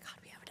like, oh my God,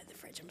 we have it in the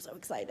fridge. I'm so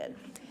excited.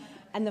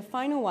 And the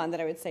final one that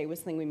I would say was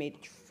something we made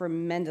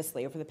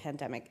tremendously over the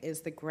pandemic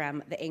is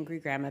the Angry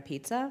Grandma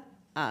pizza.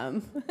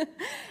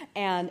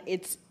 And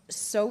it's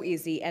so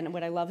easy. And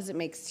what I love is it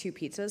makes 2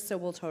 pizzas, so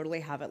we'll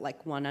totally have it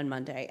like one on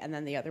Monday and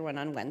then the other one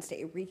on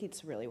Wednesday. It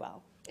reheats really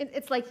well.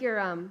 It's like your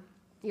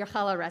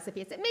challah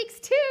recipes. It makes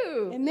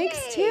 2. It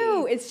makes Yay.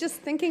 2. It's just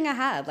thinking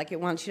ahead. Like it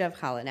wants you to have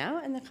challah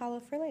now and the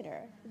challah for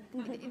later.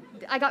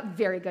 I got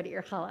very good at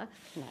your challah.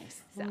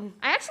 Nice. So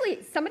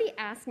somebody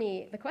asked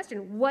me the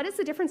question, what is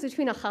the difference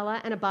between a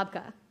challah and a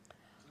babka?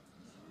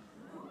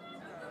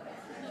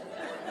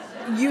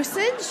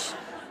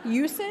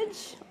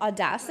 Usage,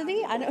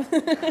 audacity. I don't.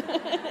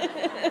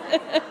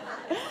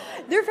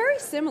 They're very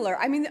similar.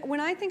 I mean, when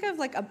I think of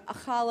like a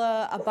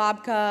challah, a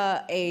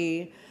babka,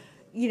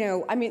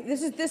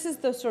 this is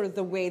the sort of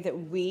the way that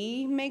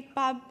we make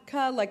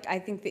babka. Like I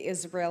think the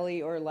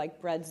Israeli or like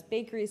Bread's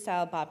bakery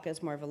style babka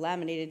is more of a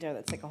laminated dough.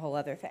 That's like a whole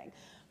other thing.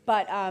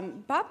 But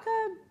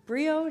babka,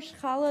 brioche,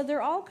 challah,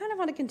 they're all kind of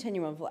on a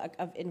continuum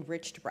of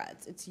enriched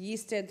breads. It's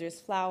yeasted, there's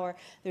flour,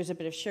 there's a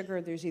bit of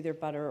sugar, there's either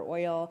butter or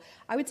oil.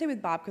 I would say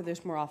with babka,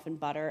 there's more often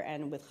butter,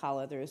 and with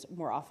challah, there's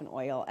more often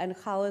oil. And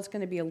challah is going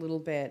to be a little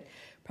bit,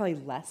 probably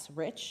less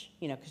rich,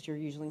 because you're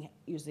usually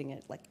using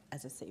it like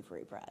as a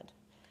savory bread.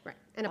 Right,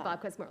 and a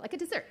babka is more like a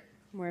dessert.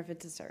 More of a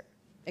dessert,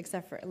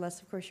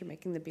 unless, of course, you're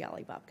making the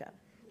bialy babka.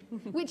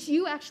 Which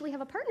you actually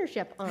have a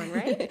partnership on,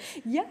 right?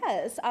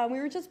 Yes, we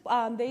were just,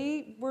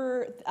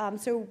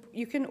 so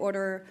you can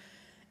order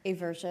a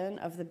version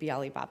of the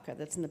bialy babka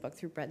that's in the book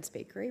through Bread's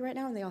Bakery right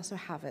now, and they also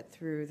have it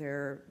through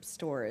their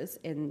stores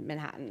in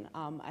Manhattan.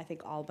 I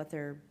think all but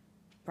their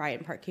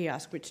Bryant Park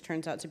kiosk, which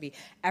turns out to be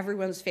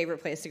everyone's favorite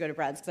place to go to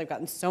Bread's, because I've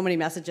gotten so many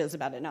messages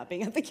about it not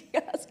being at the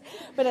kiosk.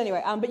 But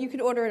anyway, but you can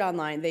order it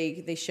online.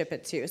 They ship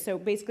it too. So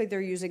basically they're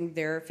using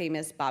their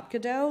famous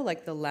babka dough,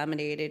 like the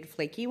laminated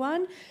flaky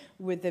one,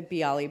 with the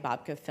bialy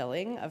babka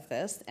filling of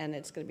this, and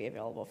it's going to be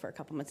available for a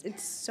couple months.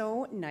 It's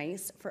so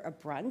nice for a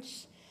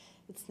brunch.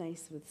 It's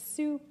nice with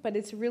soup, but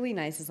it's really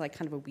nice as like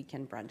kind of a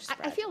weekend brunch spread.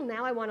 I feel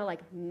now I want to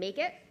like make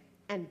it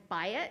and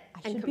buy it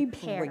and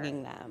compare.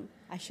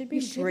 I should be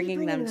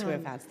bringing them to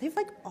events. They've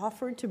like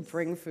offered to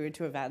bring food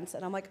to events,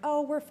 and I'm like,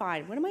 oh, we're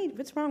fine.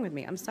 What's wrong with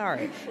me? I'm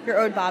sorry. Your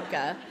owed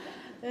babka.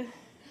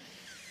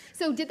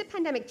 So did the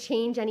pandemic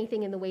change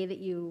anything in the way that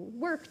you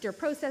worked or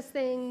processed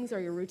things or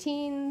your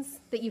routines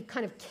that you've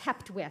kind of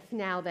kept with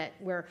now that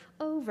we're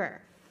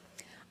over?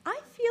 I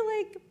feel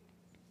like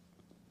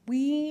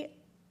we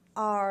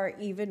are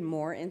even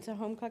more into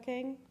home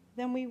cooking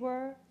than we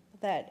were,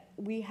 that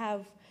we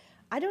have,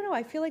 I don't know,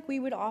 I feel like we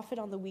would often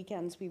on the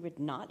weekends, we would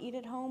not eat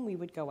at home. We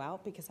would go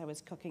out because I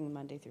was cooking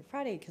Monday through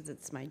Friday because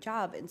it's my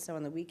job. And so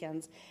on the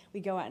weekends,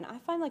 we go out. And I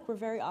find like we're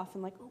very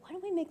often like, oh, why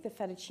don't we make the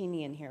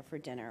fettuccine in here for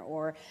dinner?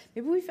 Or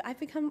maybe we've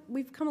become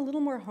a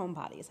little more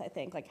homebodies, I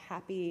think, like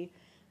happy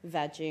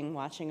vegging,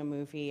 watching a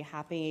movie,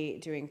 happy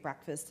doing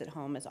breakfast at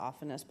home as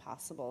often as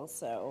possible.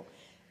 So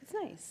it's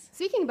nice.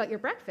 Speaking about your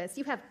breakfast,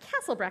 you have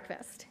Castle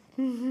breakfast.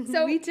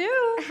 So we do.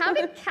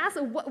 Having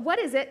Castle, what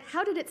is it?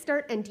 How did it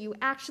start? And do you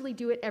actually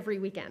do it every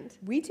weekend?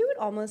 We do it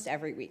almost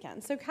every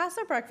weekend. So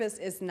Castle breakfast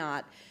is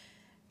not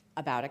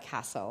about a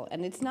castle,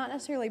 and it's not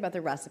necessarily about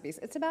the recipes.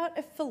 It's about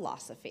a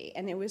philosophy.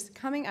 And it was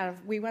coming out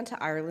of, we went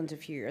to Ireland a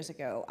few years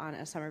ago on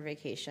a summer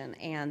vacation,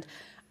 and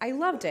I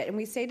loved it. And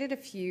we stayed at a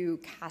few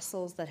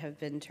castles that have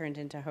been turned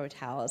into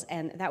hotels.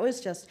 And that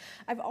was just,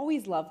 I've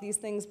always loved these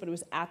things, but it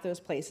was at those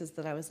places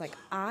that I was like,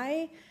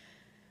 I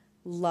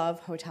love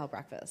hotel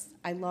breakfast.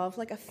 I love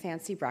like a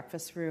fancy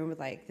breakfast room with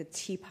like the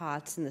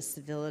teapots and the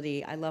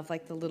civility. I love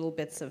like the little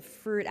bits of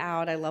fruit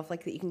out. I love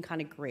like that you can kind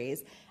of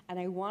graze. And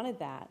I wanted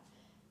that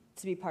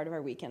to be part of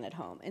our weekend at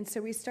home. And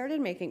so we started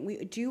making,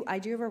 I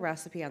do have a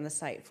recipe on the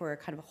site for a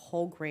kind of a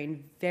whole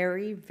grain,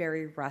 very,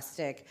 very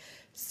rustic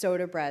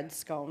soda bread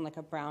scone, like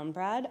a brown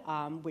bread,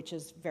 which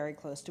is very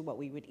close to what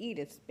we would eat.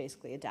 It's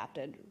basically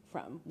adapted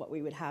from what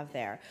we would have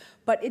there.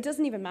 But it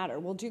doesn't even matter.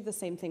 We'll do the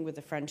same thing with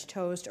the French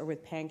toast or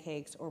with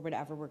pancakes or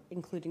whatever, we're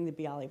including the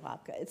bialy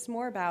babka. It's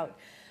more about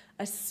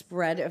a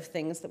spread of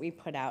things that we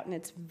put out, and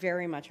it's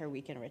very much our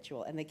weekend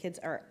ritual. And the kids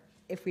are,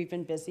 if we've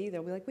been busy,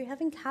 they'll be like, we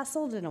haven't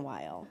castled in a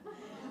while.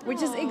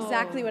 Which is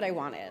exactly what I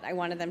wanted. I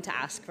wanted them to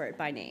ask for it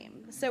by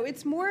name. So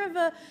it's more of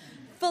a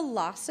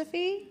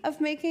philosophy of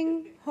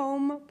making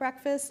home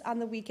breakfast on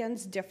the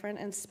weekends different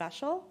and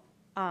special.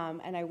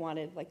 And I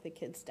wanted like the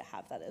kids to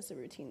have that as a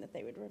routine that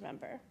they would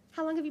remember.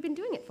 How long have you been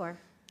doing it for?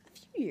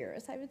 A few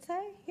years, I would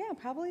say. Yeah,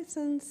 probably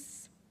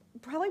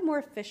more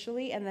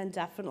officially, and then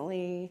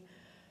definitely,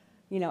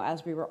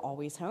 as we were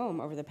always home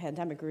over the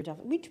pandemic,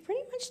 we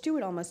pretty much do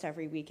it almost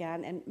every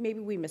weekend, and maybe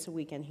we miss a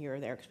weekend here or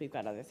there because we've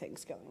got other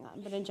things going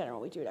on. But in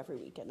general, we do it every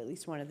weekend, at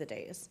least one of the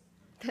days.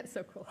 That's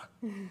so cool.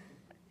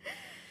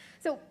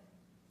 So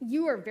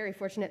you are very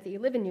fortunate that you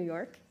live in New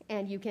York,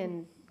 and you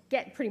can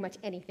get pretty much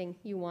anything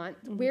you want.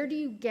 Mm-hmm. Where do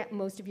you get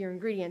most of your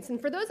ingredients?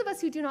 And for those of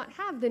us who do not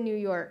have the New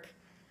York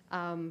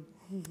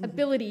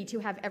ability to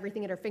have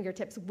everything at our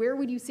fingertips, where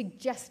would you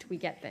suggest we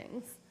get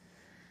things?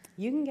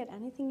 You can get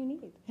anything you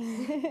need.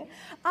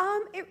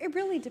 It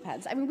really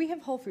depends. I mean, we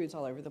have Whole Foods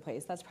all over the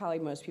place. That's probably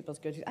most people's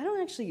go-to. I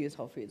don't actually use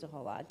Whole Foods a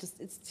whole lot.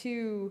 It's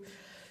too...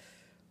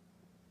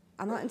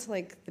 I'm not into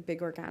like the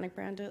big organic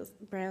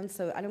brands,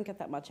 so I don't get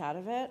that much out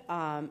of it.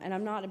 And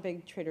I'm not a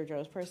big Trader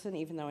Joe's person,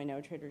 even though I know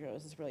Trader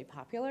Joe's is really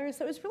popular.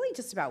 So it's really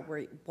just about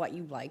what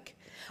you like.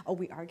 Oh,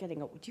 we are getting.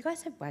 Do you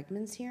guys have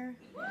Wegmans here?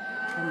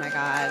 Oh my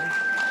God.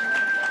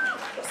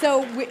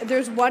 So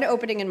there's one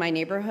opening in my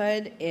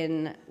neighborhood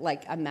in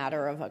like a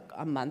matter of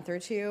a month or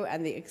two,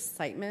 and the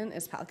excitement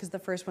is because the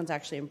first one's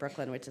actually in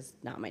Brooklyn, which is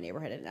not my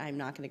neighborhood, and I'm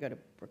not going to go to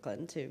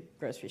Brooklyn to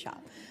grocery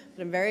shop.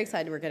 But I'm very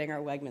excited we're getting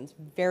our Wegmans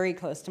very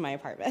close to my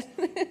apartment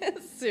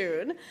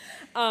soon.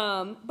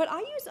 But I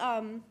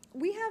use,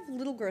 we have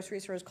little grocery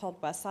stores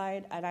called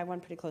Westside, and I have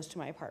one pretty close to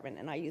my apartment,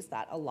 and I use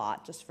that a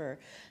lot just for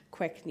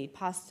quick, need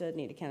pasta,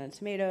 need a can of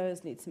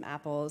tomatoes, need some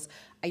apples.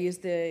 I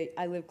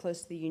live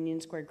close to the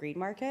Union Square Green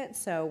Market,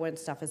 so when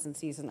stuff is in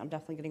season, I'm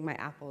definitely getting my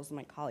apples and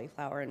my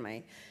cauliflower and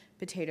my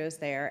potatoes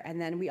there.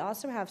 And then we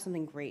also have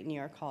something great in New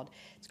York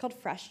it's called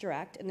Fresh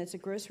Direct, and it's a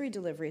grocery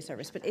delivery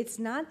service, but it's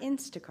not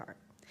Instacart.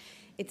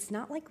 It's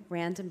not like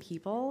random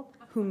people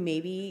who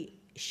maybe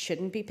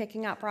shouldn't be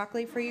picking out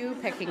broccoli for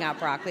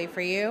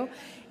you.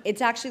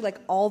 It's actually like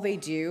all they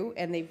do,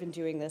 and they've been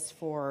doing this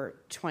for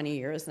 20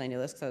 years, and I know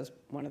this because I was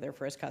one of their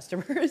first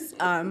customers,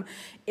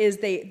 is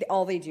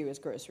all they do is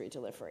grocery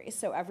delivery.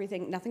 So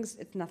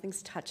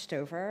nothing's touched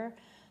over,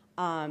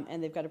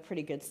 and they've got a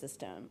pretty good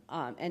system.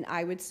 And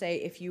I would say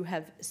if you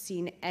have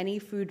seen any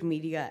food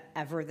media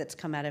ever that's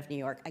come out of New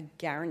York, I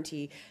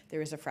guarantee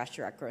there is a Fresh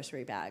Direct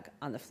grocery bag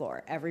on the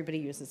floor. Everybody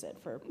uses it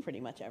for pretty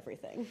much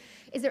everything.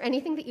 Is there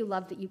anything that you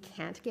love that you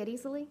can't get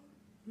easily?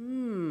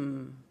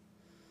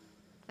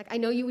 Like, I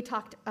know you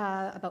talked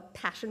about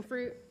passion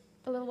fruit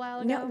a little while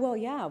ago. No, well,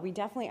 yeah, we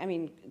definitely, I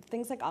mean,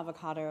 things like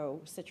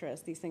avocado,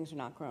 citrus, these things are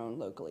not grown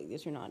locally.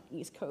 These are not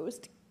East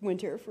Coast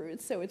winter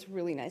fruits, so it's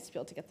really nice to be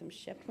able to get them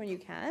shipped when you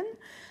can.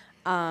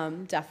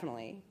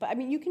 Definitely. But, I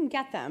mean, you can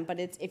get them, but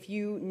it's if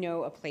you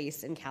know a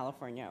place in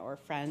California or a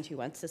friend who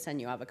wants to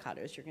send you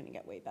avocados, you're going to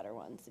get way better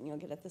ones, and you'll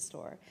get at the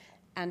store,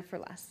 and for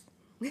less.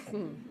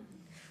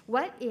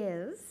 What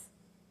is...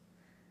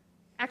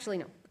 Actually,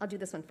 no, I'll do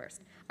this one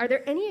first. Are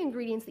there any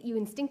ingredients that you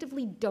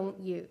instinctively don't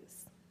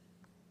use?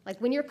 Like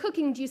when you're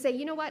cooking, do you say,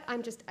 you know what,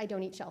 I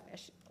don't eat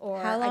shellfish?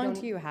 Or how long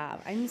do you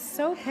have? I'm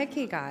so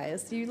picky,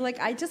 guys.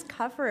 I just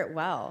cover it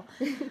well.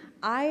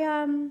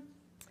 I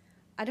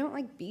don't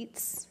like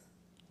beets.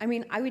 I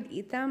mean, I would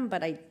eat them,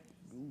 but I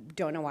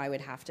don't know why I would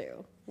have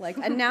to.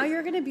 And now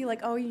you're gonna be like,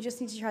 oh, you just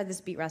need to try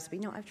this beet recipe.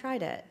 No, I've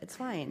tried it. It's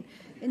fine.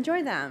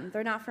 Enjoy them.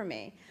 They're not for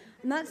me.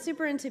 I'm not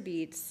super into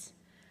beets.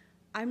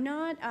 I'm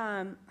not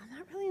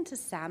really into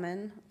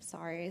salmon.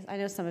 Sorry, I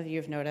know some of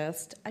you have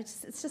noticed.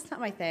 It's just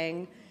not my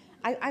thing.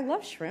 I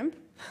love shrimp,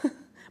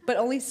 but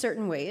only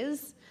certain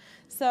ways.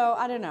 So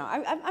I don't know.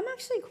 I'm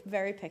actually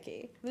very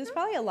picky. There's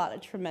probably a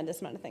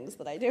tremendous amount of things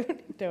that I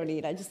don't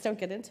eat. I just don't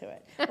get into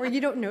it, or you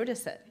don't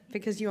notice it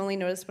because you only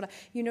notice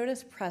you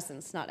notice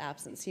presence, not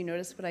absence. You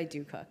notice what I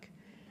do cook.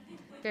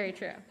 Very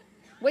true.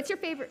 What's your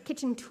favorite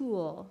kitchen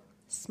tool?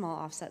 Small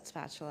offset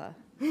spatula.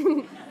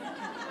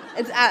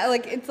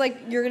 It's like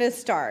you're gonna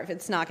starve.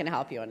 It's not gonna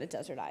help you on a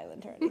desert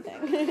island or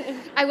anything.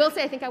 I will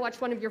say, I think I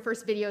watched one of your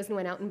first videos and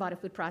went out and bought a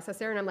food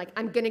processor, and I'm like,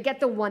 I'm gonna get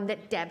the one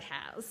that Deb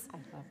has. I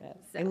love it.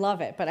 So. I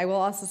love it, but I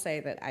will also say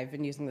that I've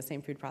been using the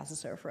same food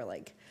processor for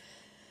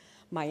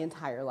my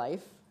entire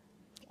life.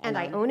 And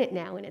I own it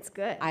now, and it's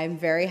good. I'm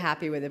very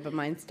happy with it, but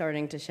mine's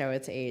starting to show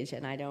its age,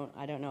 and I don't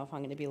know if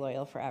I'm gonna be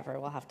loyal forever.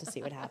 We'll have to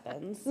see what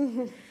happens.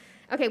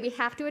 Okay, we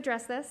have to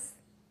address this.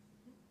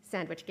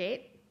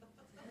 Sandwichgate.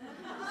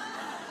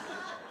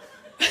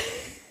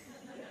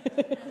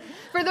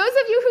 For those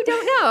of you who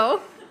don't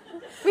know,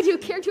 would you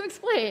care to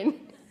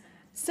explain?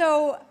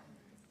 So,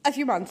 a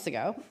few months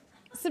ago,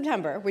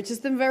 September, which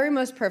is the very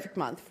most perfect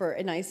month for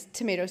a nice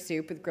tomato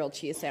soup with grilled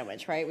cheese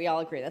sandwich, right? We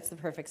all agree that's the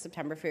perfect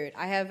September food.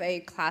 I have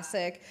a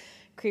classic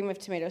cream of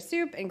tomato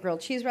soup and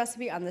grilled cheese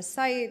recipe on the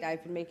site.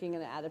 I've been making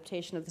an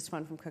adaptation of this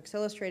one from Cooks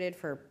Illustrated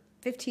for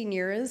 15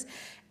 years,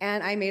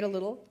 and I made a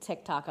little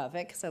TikTok of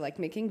it because I like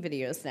making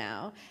videos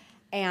now.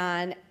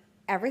 And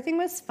everything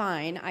was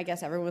fine. I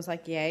guess everyone was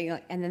like, yay.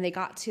 And then they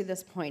got to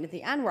this point at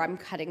the end where I'm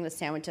cutting the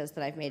sandwiches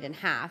that I've made in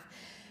half.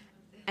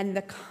 And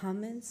the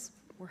comments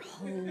were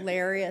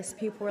hilarious.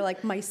 People were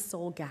like, my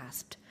soul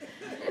gasped.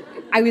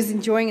 I was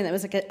enjoying it. It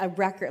was like a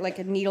record, like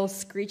a needle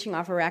screeching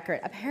off a record.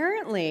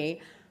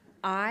 Apparently,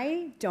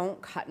 I don't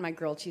cut my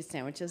grilled cheese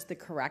sandwiches the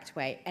correct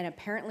way, and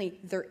apparently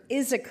there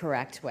is a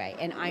correct way,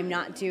 and I'm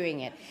not doing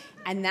it.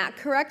 And that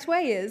correct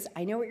way is,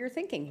 I know what you're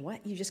thinking.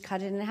 What, you just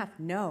cut it in half?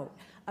 No.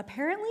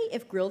 Apparently,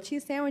 if grilled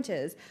cheese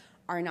sandwiches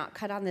are not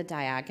cut on the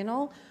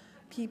diagonal,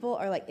 people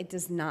are like, it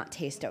does not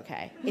taste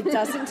okay. It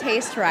doesn't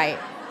taste right.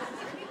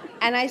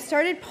 And I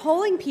started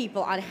polling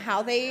people on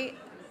how they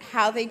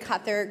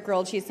cut their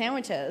grilled cheese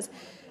sandwiches,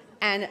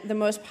 and the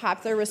most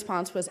popular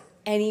response was,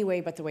 any way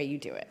but the way you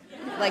do it.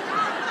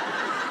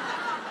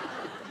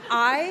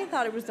 I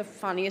thought it was the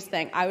funniest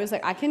thing. I was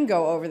like, I can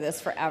go over this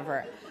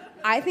forever.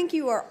 I think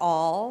you are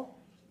all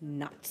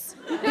nuts.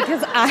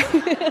 Because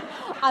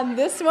on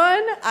this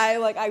one, I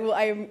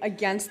am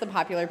against the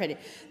popular opinion.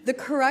 The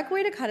correct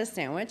way to cut a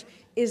sandwich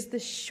is the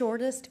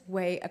shortest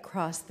way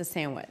across the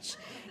sandwich.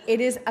 It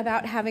is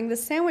about having the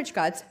sandwich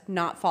guts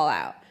not fall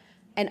out.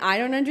 And I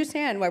don't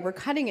understand why we're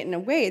cutting it in a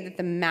way that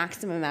the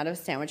maximum amount of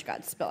sandwich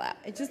guts spill out.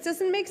 It just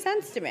doesn't make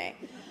sense to me.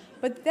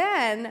 But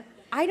then,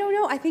 I don't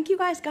know, I think you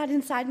guys got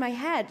inside my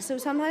head. So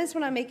sometimes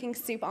when I'm making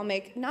soup, I'll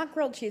make not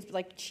grilled cheese, but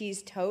like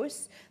cheese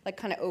toast, like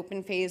kind of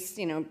open-faced,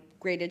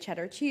 grated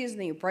cheddar cheese, and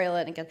then you broil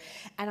it,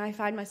 and I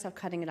find myself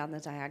cutting it on the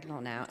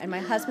diagonal now. And my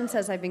husband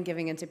says I've been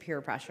giving into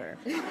peer pressure.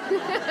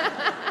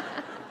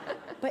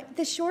 But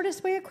the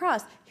shortest way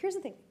across, here's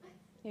the thing.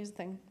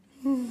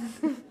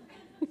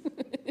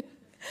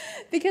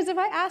 Because if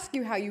I ask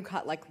you how you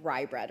cut like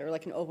rye bread or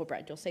like an oval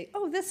bread, you'll say,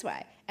 oh, this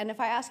way. And if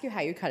I ask you how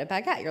you cut a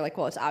baguette, you're like,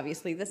 well, it's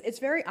obviously this. It's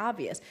very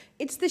obvious.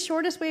 It's the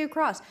shortest way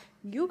across.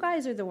 You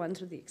guys are the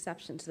ones with the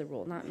exception to the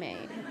rule, not me.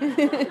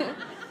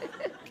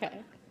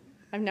 Okay.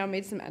 I've now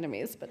made some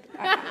enemies, but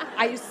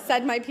I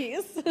said my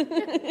piece.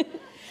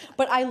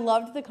 But I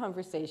loved the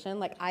conversation.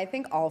 Like, I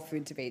think all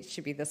food debates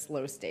should be this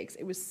low stakes.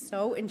 It was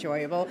so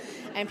enjoyable,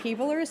 and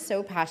people are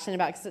so passionate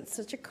about it because it's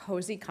such a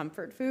cozy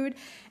comfort food,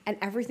 and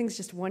everything's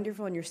just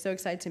wonderful, and you're so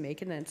excited to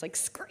make it, and it's like,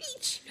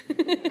 screech!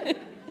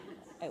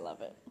 I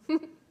love it.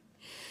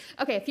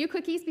 Okay, a few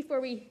quickies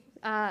before we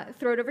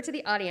throw it over to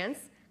the audience.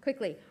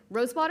 Quickly,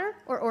 rose water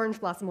or orange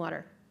blossom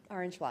water?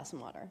 Orange blossom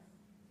water.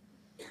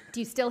 Do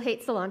you still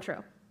hate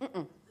cilantro?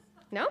 Mm-mm.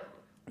 No?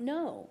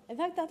 No. In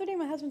fact, the other day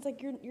my husband's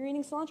like, you're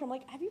eating cilantro. I'm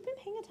like, have you been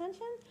paying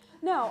attention?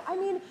 No. I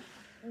mean,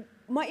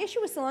 my issue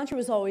with cilantro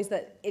was always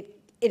that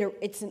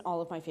it's in all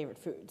of my favorite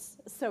foods.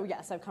 So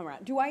yes, I've come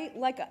around. Do I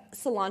like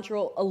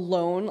cilantro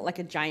alone, like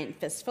a giant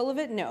fistful of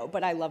it? No,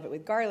 but I love it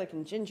with garlic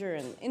and ginger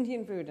and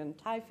Indian food and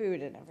Thai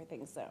food and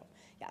everything. So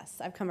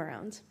yes, I've come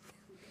around.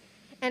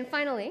 And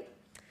finally,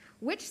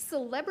 which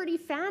celebrity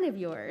fan of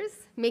yours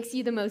makes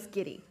you the most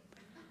giddy?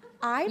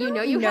 I don't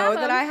know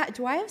that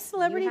do I have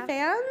celebrity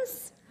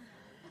fans?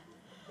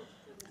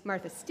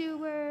 Martha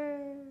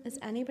Stewart. Is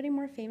anybody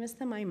more famous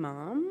than my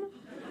mom?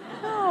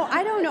 No,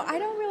 I don't know. I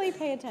don't really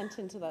pay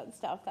attention to that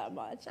stuff that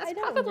much. That's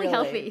probably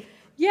healthy.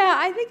 Yeah,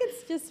 I think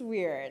it's just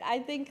weird. I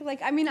think,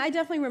 I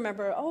definitely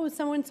remember, oh,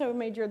 so-and-so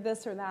made your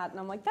this or that, and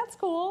I'm like, that's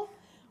cool.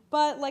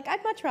 But,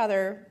 I'd much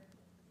rather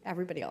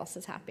everybody else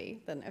is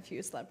happy than a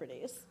few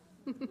celebrities.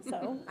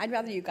 So I'd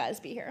rather you guys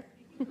be here.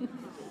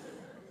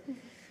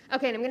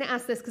 Okay, and I'm going to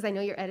ask this because I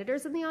know your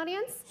editor's in the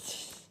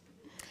audience.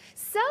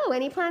 So,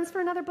 any plans for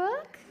another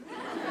book?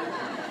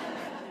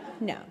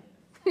 No.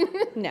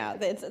 No,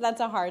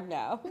 that's a hard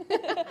no.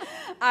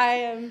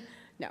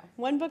 No,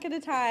 one book at a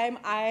time.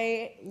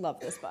 I love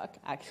this book,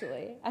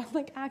 actually. I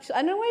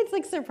don't know why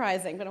it's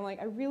surprising, but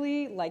I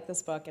really like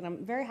this book, and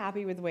I'm very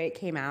happy with the way it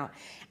came out.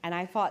 And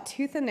I fought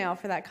tooth and nail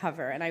for that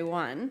cover, and I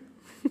won.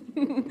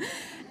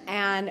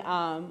 And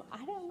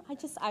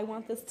I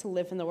want this to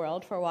live in the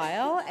world for a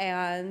while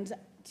and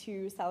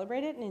to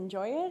celebrate it and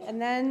enjoy it, and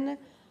then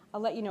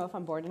I'll let you know if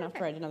I'm bored enough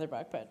to write another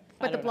book.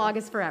 But the blog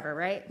is forever,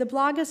 right? The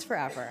blog is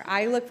forever.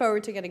 I look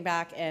forward to getting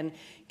back and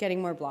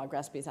getting more blog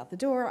recipes out the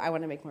door. I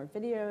want to make more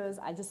videos.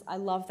 I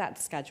love that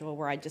schedule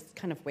where I just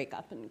kind of wake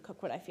up and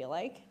cook what I feel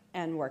like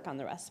and work on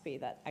the recipe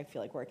that I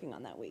feel like working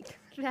on that week.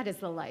 That is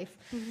the life.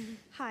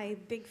 Hi,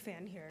 big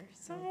fan here.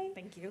 So Hi.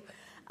 Thank you.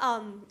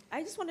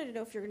 I just wanted to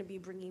know if you're going to be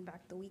bringing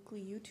back the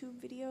weekly YouTube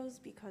videos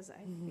because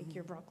I make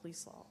your broccoli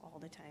slaw all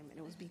the time, and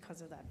it was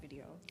because of that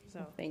video.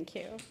 So Thank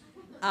you.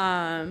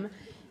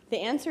 The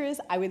answer is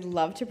I would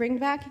love to bring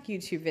back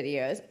YouTube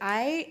videos.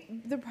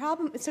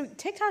 So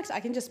TikToks, I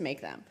can just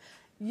make them.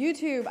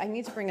 YouTube, I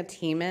need to bring a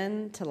team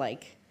in to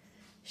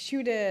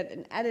shoot it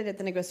and edit it,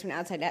 then it goes to an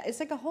outside edit.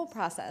 It's a whole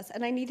process,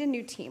 and I need a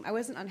new team. I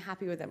wasn't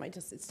unhappy with them.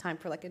 It's time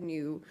for a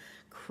new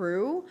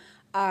crew.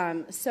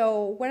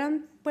 So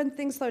when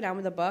things slow down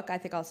with the book, I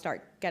think I'll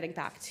start getting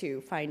back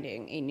to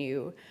finding a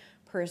new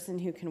person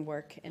who can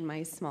work in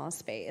my small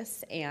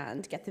space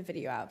and get the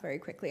video out very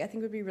quickly. I think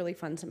it would be really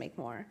fun to make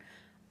more.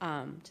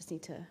 Just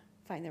need to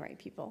find the right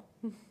people.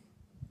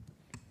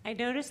 I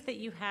noticed that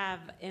you have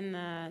in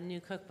the new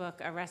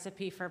cookbook a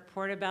recipe for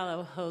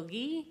portobello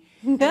hoagie.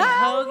 And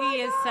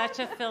hoagie is such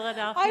a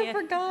Philadelphia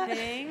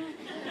thing.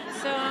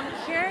 So I'm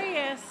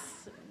curious,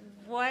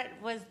 what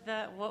was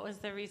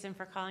the reason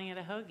for calling it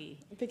a hoagie?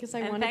 Because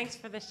thanks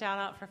for the shout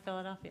out for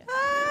Philadelphia.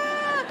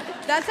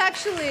 That's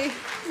actually.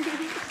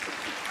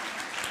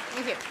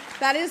 Thank you.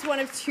 That is one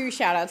of two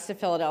shout-outs to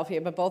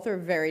Philadelphia, but both are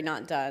very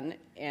not done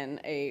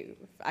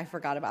I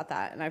forgot about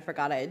that, and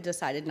I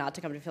decided not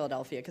to come to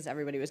Philadelphia because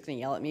everybody was going to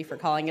yell at me for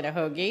calling it a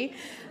hoagie.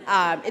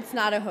 It's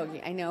not a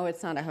hoagie. I know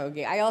it's not a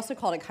hoagie. I also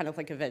called it kind of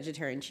like a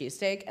vegetarian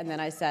cheesesteak, and then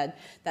I said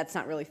that's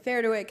not really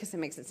fair to it because it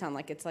makes it sound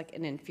like it's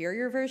an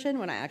inferior version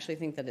when I actually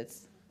think that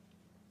it's,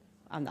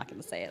 I'm not going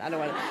to say it. I don't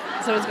want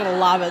to, someone's going to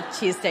lob a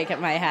cheesesteak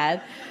at my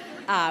head.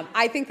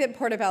 I think that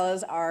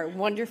portobellos are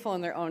wonderful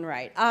in their own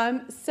right.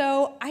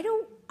 So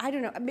I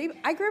don't know. Maybe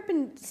I grew up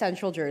in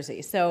Central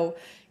Jersey, so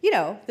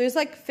there's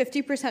like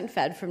 50%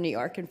 fed from New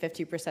York and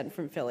 50%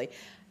 from Philly.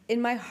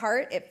 In my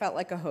heart, it felt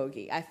like a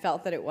hoagie. I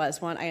felt that it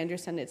was one. I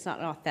understand it's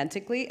not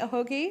authentically a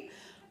hoagie,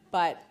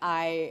 but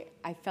I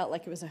felt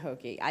like it was a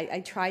hoagie. I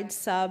tried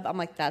sub. I'm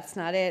like, that's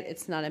not it.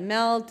 It's not a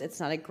melt. It's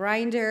not a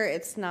grinder.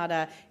 It's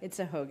a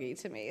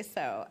hoagie to me.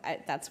 So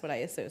that's what I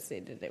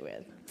associated it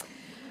with.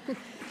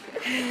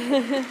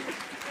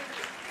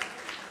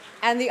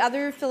 And the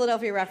other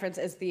Philadelphia reference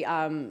is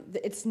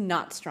it's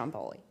not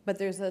stromboli, but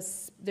there's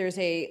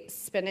a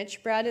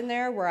spinach bread in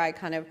there where I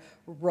kind of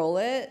roll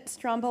it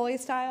stromboli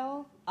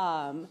style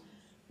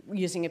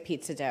using a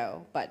pizza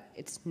dough, but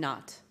it's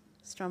not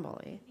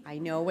stromboli. I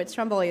know what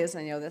stromboli is,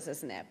 and I know this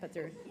isn't it, but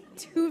there are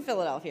two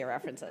Philadelphia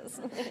references.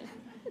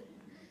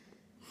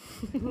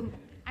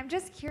 I'm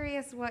just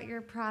curious what your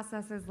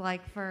process is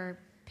like for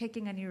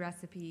picking a new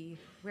recipe.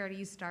 Where do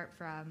you start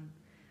from?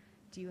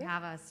 Do you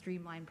have a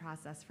streamlined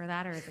process for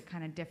that, or is it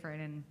kind of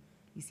different and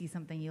you see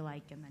something you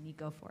like and then you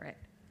go for it?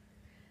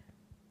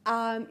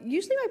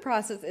 Usually my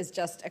process is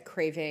just a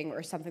craving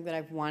or something that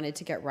I've wanted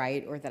to get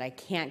right or that I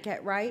can't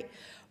get right.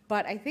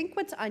 But I think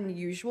what's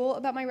unusual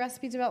about my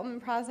recipe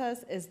development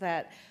process is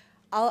that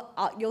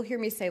you'll hear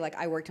me say, like,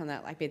 I worked on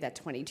that, I made that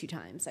 22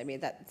 times, I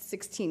made that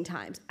 16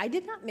 times. I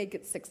did not make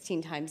it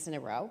 16 times in a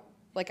row.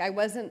 Like, I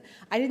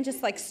didn't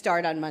just like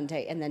start on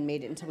Monday and then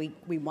made it until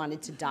we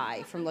wanted to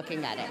die from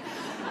looking at it.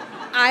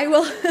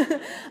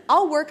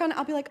 I'll work on it.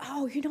 I'll be like, I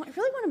really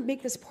want to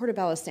make this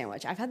portobello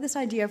sandwich. I've had this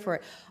idea for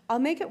it. I'll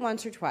make it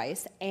once or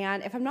twice,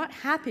 and if I'm not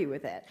happy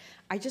with it,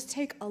 I just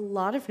take a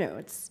lot of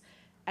notes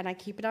and I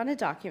keep it on a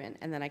document,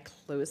 and then I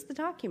close the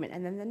document,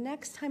 and then the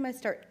next time I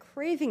start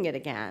craving it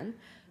again,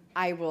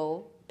 I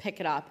will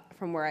pick it up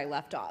from where I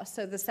left off.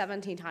 So the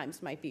 17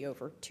 times might be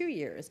over 2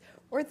 years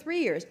or 3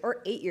 years or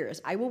 8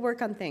 years. I will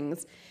work on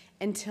things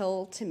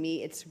until, to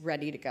me, it's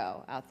ready to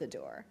go out the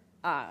door.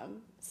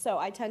 So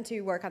I tend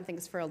to work on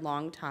things for a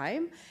long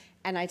time,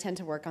 and I tend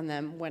to work on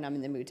them when I'm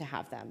in the mood to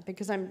have them,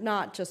 because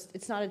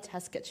it's not a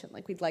test kitchen.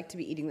 Like, we'd like to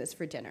be eating this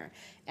for dinner,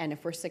 and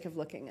if we're sick of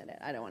looking at it,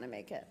 I don't want to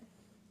make it.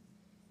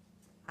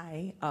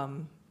 Hi,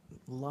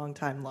 long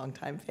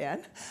time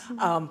fan.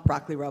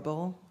 Broccoli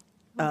Rebel,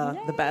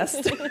 the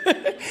best.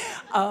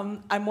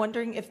 I'm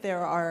wondering if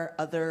there are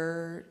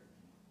other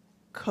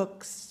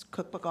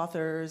cookbook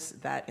authors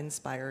that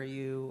inspire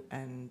you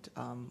and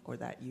or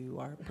that you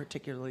are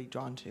particularly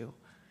drawn to.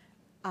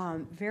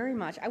 Very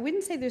much. I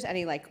wouldn't say there's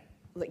any like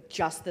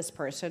just this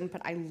person,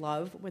 but I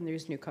love when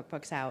there's new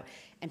cookbooks out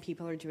and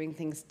people are doing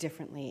things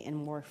differently and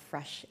more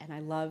fresh, and I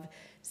love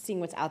seeing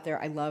what's out there.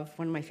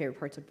 One of my favorite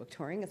parts of book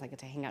touring is I get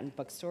to hang out in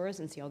bookstores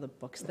and see all the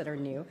books that are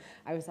new.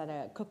 I was at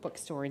a cookbook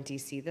store in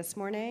DC this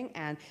morning,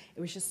 and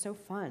it was just so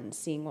fun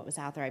seeing what was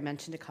out there. I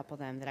mentioned a couple of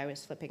them that I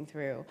was flipping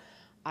through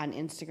on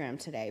Instagram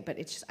today, but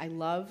I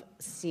love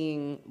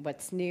seeing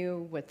what's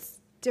new,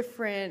 what's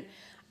different.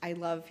 I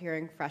love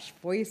hearing fresh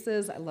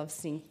voices. I love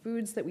seeing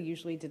foods that we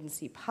usually didn't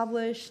see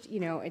published.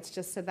 It's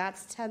just, so I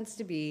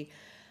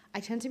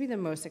tend to be the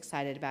most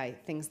excited about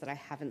things that I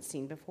haven't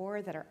seen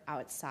before that are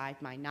outside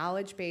my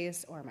knowledge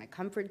base or my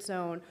comfort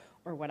zone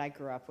or what I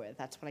grew up with.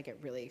 That's what I get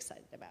really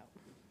excited about.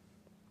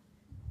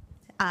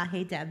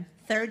 Hey, Deb.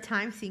 Third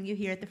time seeing you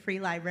here at the Free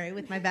Library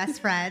with my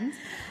best friend.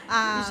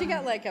 You should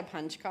get like a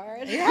punch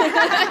card.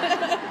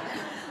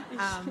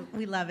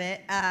 We love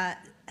it.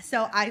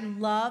 So I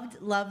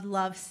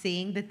loved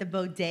seeing that the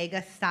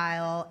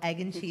bodega-style egg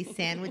and cheese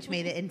sandwich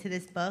made it into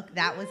this book.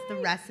 That was the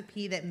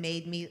recipe that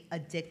made me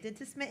addicted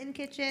to Smitten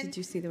Kitchen. Did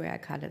you see the way I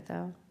cut it,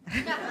 though?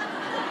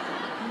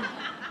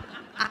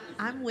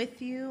 I'm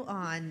with you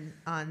on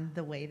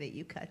the way that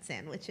you cut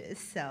sandwiches.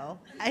 So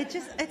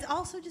it's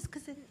also just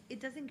because it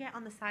doesn't get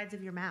on the sides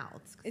of your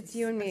mouths. It's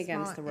you and me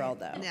against the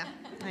world, though. Yeah,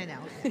 I know.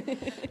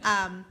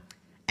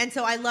 And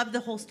so I love the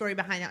whole story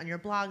behind it on your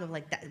blog of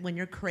like that when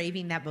you're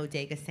craving that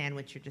bodega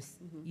sandwich,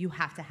 you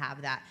have to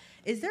have that.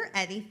 Is there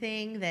any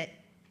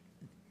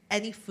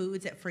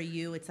foods that for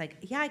you it's like,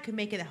 yeah, I could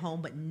make it at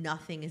home, but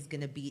nothing is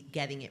gonna beat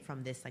getting it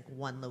from this like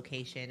one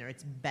location, or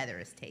it's better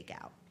as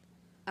takeout?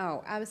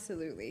 Oh,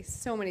 absolutely.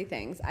 So many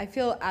things. I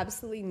feel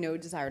absolutely no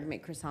desire to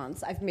make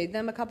croissants. I've made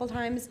them a couple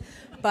times,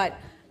 but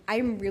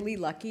I'm really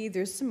lucky.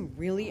 There's some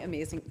really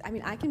amazing,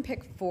 I can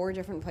pick 4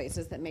 different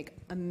places that make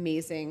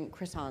amazing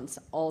croissants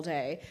all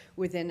day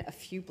within a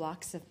few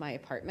blocks of my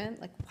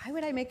apartment. Like, why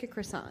would I make a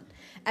croissant?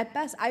 At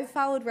best, I've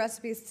followed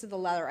recipes to the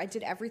letter. I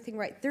did everything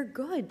right. They're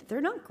good.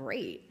 They're not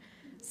great.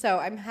 So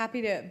I'm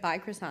happy to buy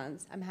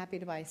croissants. I'm happy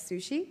to buy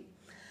sushi.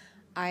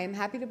 I am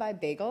happy to buy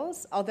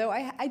bagels, although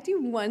I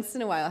do once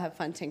in a while have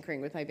fun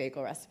tinkering with my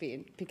bagel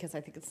recipe because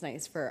I think it's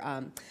nice for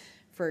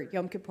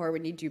Yom Kippur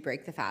when you do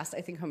break the fast. I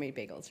think homemade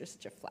bagels are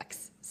such a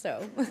flex,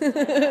 so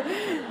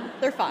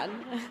they're fun.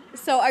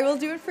 So I will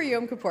do it for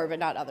Yom Kippur, but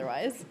not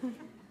otherwise.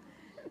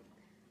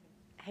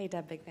 Hey,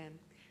 Deb, big fan.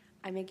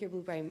 I make your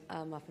blueberry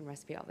muffin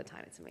recipe all the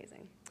time. It's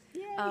amazing.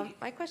 Yay.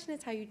 My question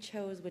is how you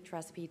chose which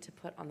recipe to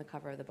put on the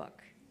cover of the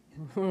book.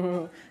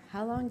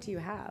 How long do you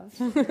have?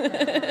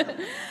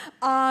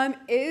 It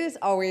is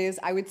always,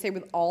 I would say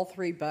with all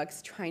 3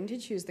 books, trying to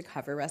choose the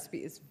cover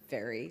recipe is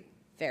very,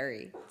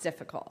 very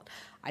difficult.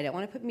 I don't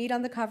want to put meat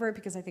on the cover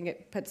because I think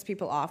it puts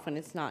people off when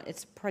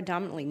it's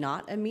predominantly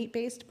not a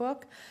meat-based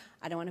book.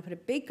 I don't want to put a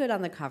baked good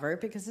on the cover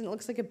because it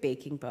looks like a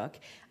baking book.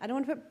 I don't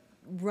want to put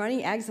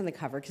runny eggs on the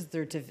cover because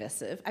they're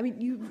divisive. I mean,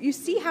 you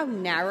see how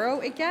narrow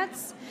it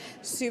gets?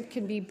 Soup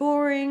can be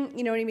boring,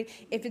 you know what I mean?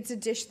 If it's a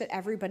dish that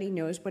everybody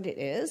knows what it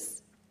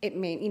is, it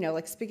may,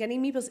 like spaghetti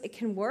and meatballs, it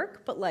can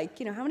work, but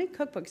how many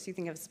cookbooks do you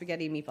think have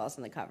spaghetti and meatballs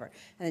on the cover?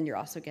 And then you're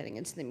also getting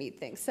into the meat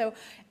thing. So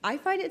I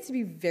find it to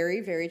be very,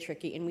 very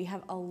tricky, and we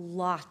have a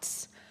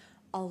lot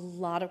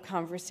of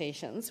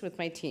conversations with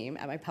my team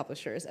and my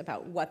publishers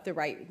about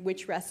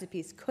which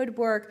recipes could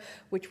work,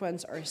 which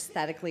ones are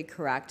aesthetically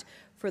correct.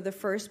 For the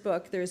first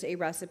book, there's a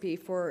recipe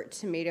for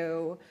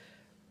tomato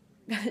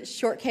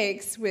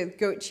shortcakes with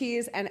goat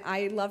cheese, and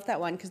I love that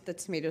one because the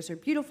tomatoes are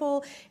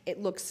beautiful.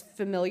 It looks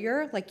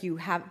familiar, but you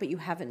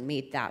haven't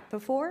made that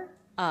before.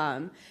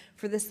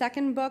 For the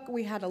second book,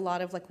 we had a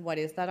lot of what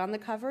is that on the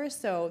cover?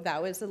 So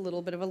that was a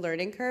little bit of a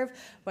learning curve,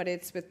 but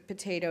it's with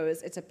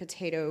potatoes. It's a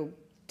potato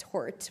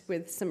tort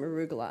with some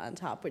arugula on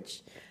top,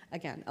 which,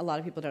 again, a lot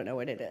of people don't know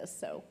what it is.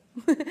 So,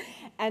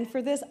 and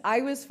for this, I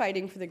was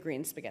fighting for the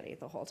green spaghetti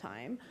the whole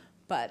time.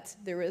 But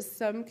there was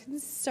some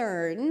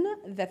concern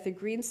that the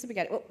green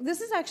spaghetti, well,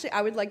 this is actually,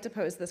 I would like to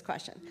pose this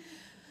question.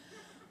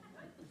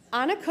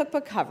 On a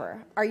cookbook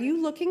cover, are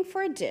you looking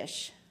for a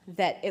dish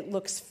that it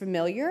looks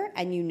familiar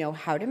and you know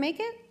how to make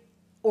it?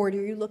 Or are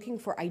you looking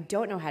for, I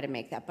don't know how to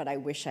make that, but I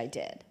wish I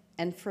did?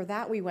 And for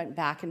that, we went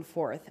back and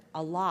forth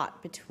a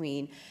lot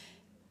between,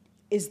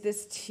 is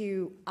this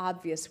too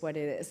obvious what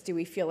it is? Do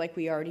we feel like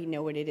we already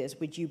know what it is?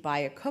 Would you buy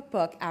a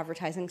cookbook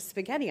advertising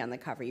spaghetti on the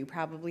cover? You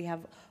probably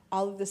have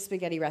all of the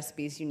spaghetti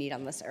recipes you need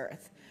on this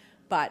earth.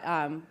 But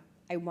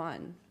I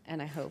won, and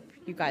I hope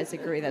you guys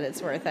agree that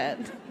it's worth it.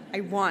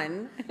 I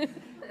won.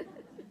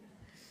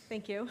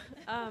 Thank you.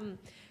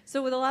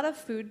 So with a lot of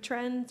food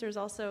trends, there's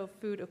also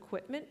food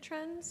equipment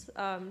trends.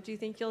 Do you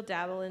think you'll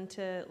dabble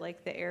into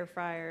the air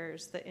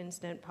fryers, the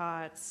instant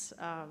pots?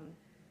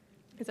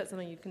 Is that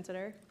something you'd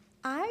consider?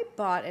 I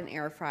bought an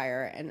air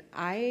fryer, and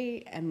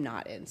I am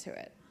not into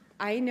it.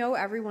 I know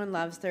everyone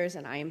loves theirs,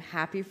 and I am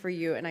happy for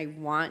you, and I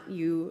want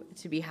you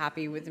to be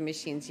happy with the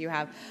machines you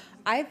have.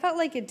 I felt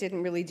like it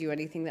didn't really do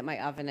anything that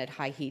my oven at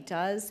high heat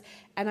does.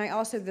 And I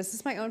also, this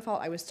is my own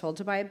fault, I was told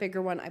to buy a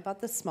bigger one. I bought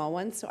the small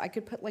one, so I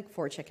could put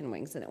 4 chicken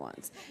wings in it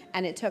once.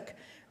 And it took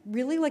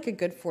really a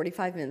good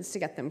 45 minutes to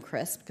get them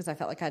crisp, because I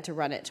felt like I had to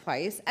run it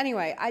twice.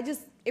 Anyway,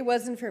 it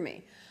wasn't for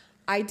me.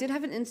 I did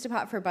have an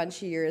Instapot for a bunch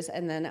of years,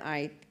 and then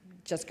I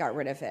just got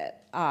rid of it.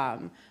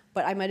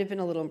 But I might have been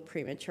a little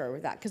premature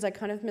with that because I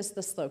kind of missed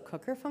the slow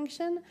cooker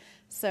function.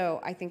 So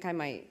I think I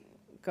might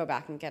go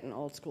back and get an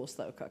old school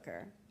slow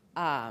cooker.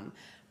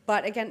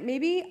 But again,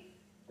 maybe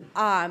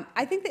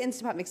I think the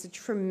Instapot makes a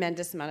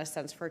tremendous amount of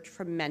sense for a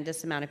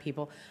tremendous amount of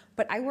people.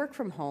 But I work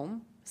from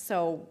home,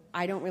 so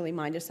I don't really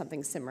mind if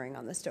something's simmering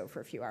on the stove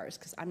for a few hours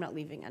because I'm not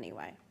leaving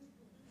anyway.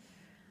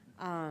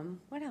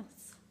 What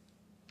else?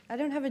 I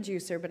don't have a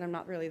juicer, but I'm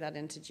not really that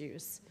into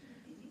juice.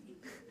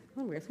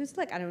 I'm weird. Who's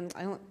I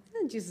don't,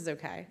 juice is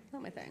okay.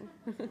 Not my thing.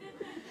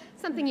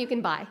 Something you can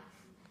buy.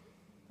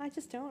 I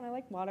just don't. I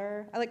like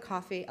water. I like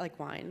coffee. I like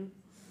wine.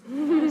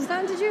 It's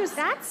not into juice.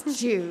 That's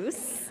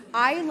juice.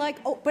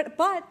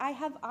 But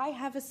I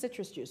have a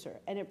citrus juicer,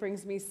 and it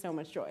brings me so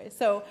much joy.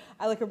 So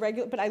I like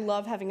but I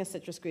love having a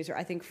citrus squeezer.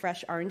 I think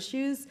fresh orange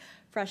juice,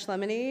 fresh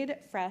lemonade,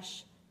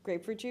 fresh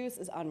grapefruit juice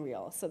is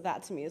unreal. So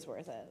that to me is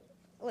worth it.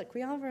 Look,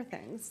 we all have our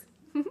things.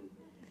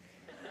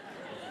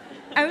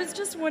 I was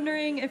just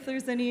wondering if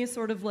there's any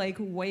sort of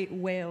white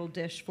whale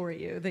dish for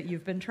you that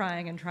you've been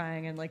trying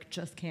and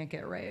just can't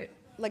get right.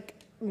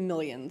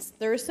 Millions.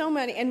 There are so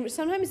many, and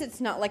sometimes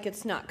it's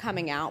not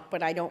coming out,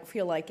 but I don't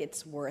feel like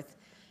it's worth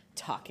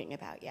talking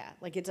about yet.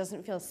 It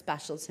doesn't feel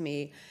special to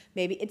me.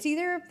 Maybe it's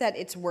either that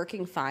it's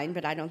working fine,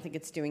 but I don't think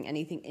it's doing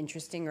anything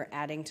interesting or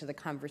adding to the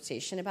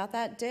conversation about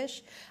that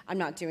dish. I'm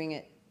not doing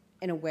it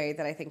in a way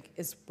that I think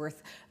is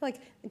worth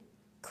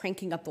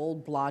cranking up the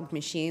old blog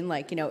machine,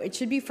 it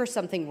should be for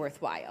something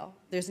worthwhile.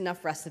 There's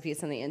enough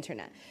recipes on the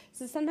internet.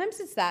 So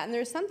sometimes it's that, and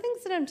there's some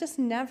things that I'm just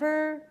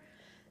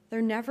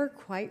they're never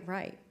quite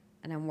right,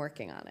 and I'm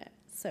working on it.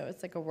 So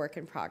it's a work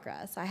in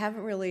progress. I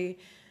haven't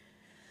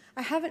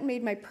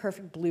made my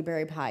perfect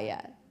blueberry pie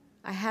yet.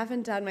 I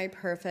haven't done my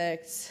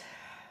perfect,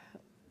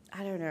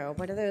 I don't know,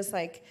 what are those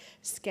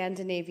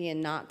Scandinavian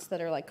knots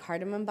that are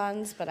cardamom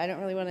buns, but I don't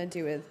really want to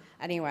do it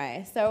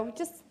anyway. So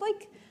just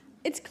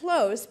it's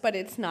close, but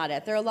it's not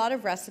it. There are a lot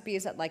of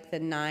recipes at the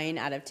 9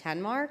 out of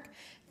 10 mark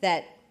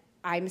that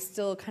I'm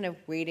still kind of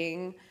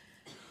waiting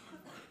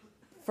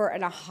for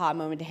an aha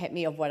moment to hit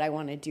me of what I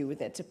want to do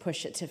with it to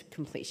push it to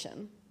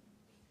completion.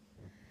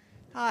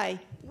 Hi.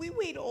 We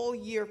wait all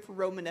year for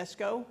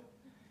Romanesco,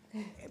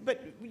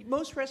 but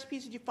most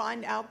recipes that you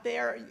find out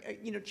there,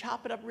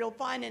 chop it up real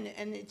fine,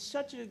 and it's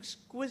such an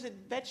exquisite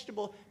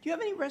vegetable. Do you have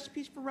any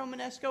recipes for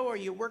Romanesco? Are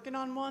you working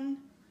on one?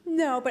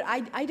 No, but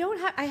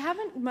I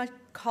haven't much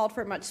called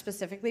for it much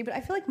specifically, but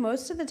I feel like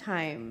most of the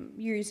time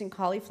you're using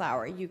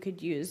cauliflower, you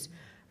could use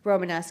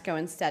Romanesco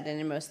instead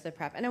in most of the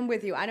prep. And I'm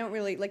with you. I don't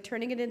really, like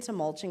turning it into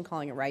mulch and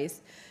calling it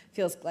rice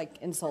feels like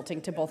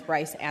insulting to both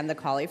rice and the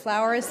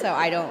cauliflower, so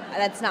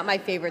that's not my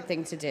favorite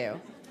thing to do.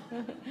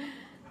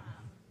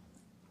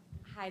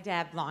 Hi,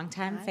 Deb,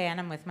 longtime fan.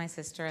 I'm with my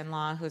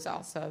sister-in-law, who's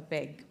also a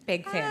big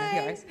fan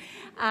of yours.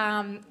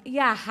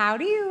 How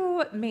do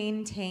you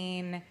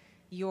maintain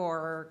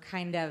your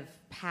kind of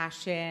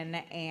passion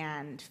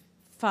and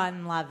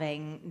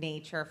fun-loving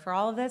nature for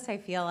all of this? I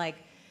feel like,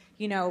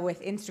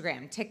 with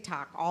Instagram,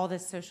 TikTok, all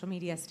this social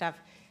media stuff,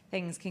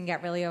 things can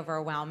get really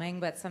overwhelming,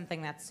 but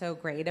something that's so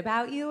great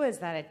about you is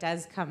that it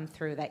does come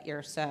through that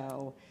you're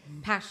so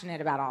passionate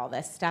about all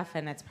this stuff,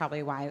 and it's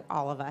probably why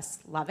all of us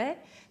love it.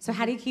 So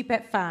how do you keep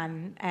it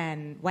fun,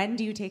 and when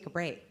do you take a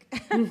break?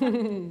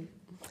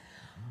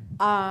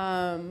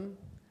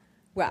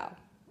 Well,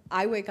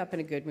 I wake up in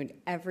a good mood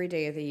every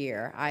day of the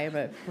year. I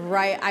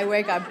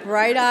wake up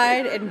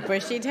bright-eyed and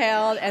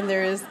bushy-tailed, and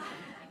there's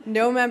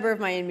no member of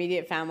my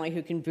immediate family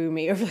who can boo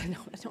me over. No,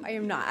 I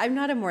am not. I'm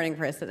not a morning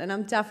person, and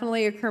I'm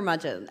definitely a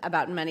curmudgeon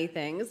about many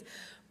things.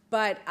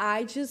 But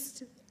I'm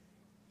just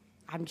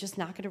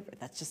not gonna.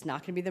 That's just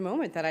not gonna be the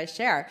moment that I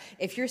share.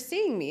 If you're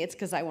seeing me, it's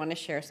because I want to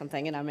share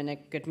something, and I'm in a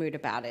good mood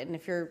about it. And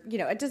if you're,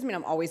 it doesn't mean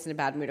I'm always in a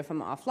bad mood if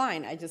I'm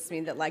offline. I just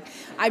mean that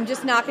I'm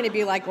just not gonna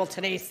be like, well,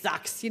 today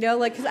sucks,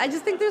 because I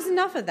just think there's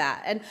enough of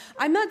that. And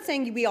I'm not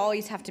saying we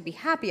always have to be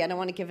happy. I don't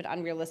want to give an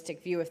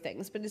unrealistic view of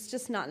things, but it's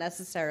just not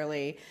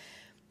necessarily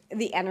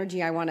the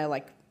energy I want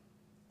to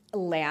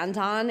land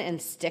on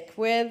and stick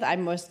with.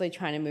 I'm mostly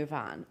trying to move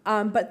on.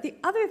 But the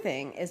other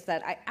thing is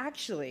that I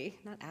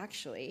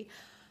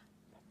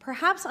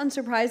perhaps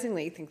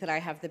unsurprisingly, think that I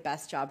have the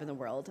best job in the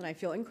world, and I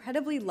feel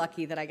incredibly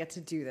lucky that I get to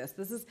do this.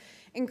 This is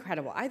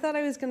incredible. I thought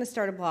I was going to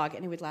start a blog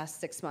and it would last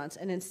 6 months,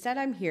 and instead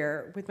I'm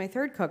here with my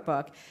third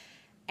cookbook,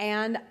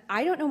 and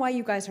I don't know why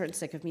you guys aren't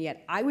sick of me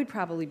yet. I would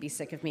probably be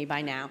sick of me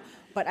by now,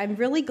 but I'm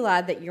really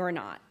glad that you're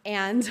not,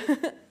 and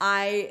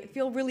I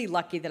feel really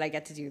lucky that I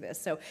get to do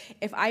this. So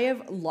if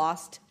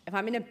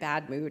I'm in a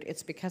bad mood,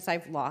 it's because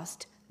I've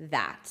lost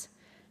that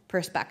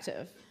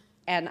perspective,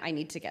 and I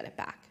need to get it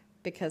back.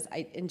 Because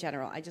in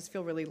general, I just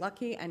feel really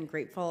lucky and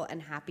grateful and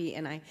happy,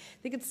 and I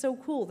think it's so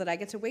cool that I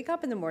get to wake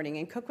up in the morning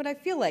and cook what I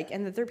feel like,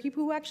 and that there are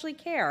people who actually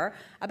care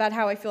about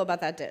how I feel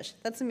about that dish.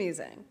 That's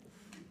amazing.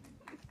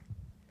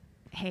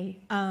 Hey,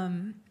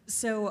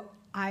 so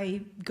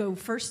I go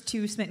first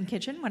to Smitten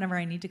Kitchen whenever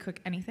I need to cook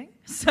anything.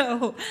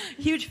 So,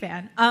 huge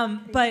fan.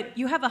 But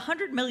you have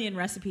 100 million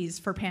recipes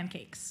for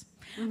pancakes.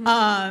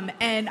 Mm-hmm.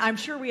 And I'm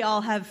sure we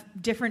all have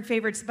different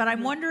favorites, but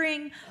I'm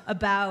wondering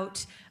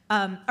about,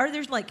 are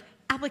there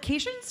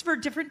applications for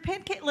different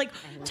pancakes?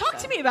 Talk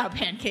to me about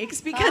pancakes,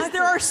 because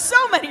there are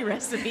so many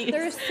recipes.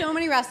 There are so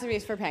many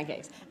recipes for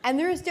pancakes. And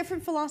there's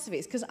different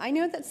philosophies, because I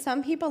know that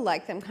some people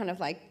like them kind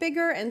of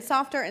bigger and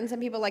softer, and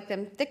some people like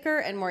them thicker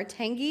and more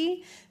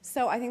tangy.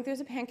 So I think there's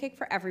a pancake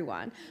for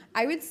everyone.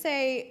 I would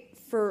say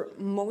for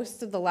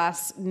most of the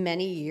last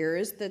many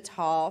years, the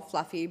tall,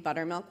 fluffy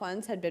buttermilk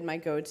ones had been my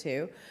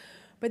go-to.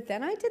 But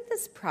then I did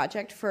this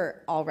project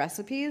for All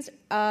Recipes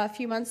a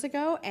few months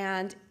ago,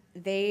 and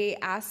they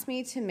asked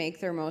me to make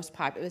their most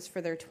popular, it was for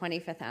their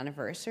 25th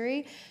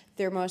anniversary,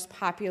 their most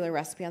popular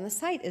recipe on the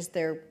site is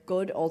their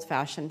good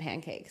old-fashioned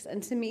pancakes.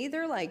 And to me,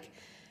 they're like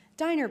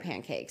diner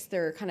pancakes.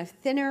 They're kind of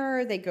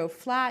thinner, they go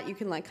flat, you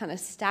can kind of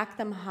stack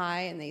them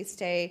high, and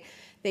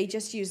they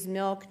just use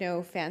milk,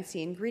 no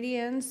fancy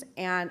ingredients.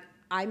 And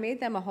I made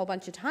them a whole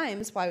bunch of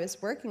times while I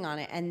was working on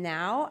it, and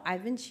now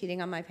I've been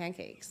cheating on my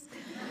pancakes.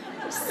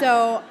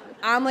 So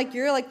I'm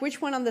you're which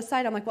one on the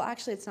site? I'm well,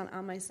 actually, it's not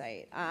on my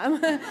site.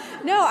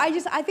 No, I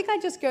think I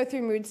just go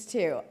through moods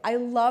too. I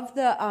love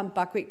the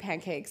buckwheat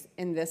pancakes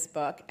in this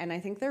book, and I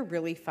think they're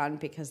really fun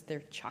because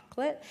they're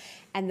chocolate,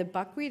 and the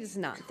buckwheat is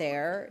not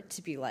there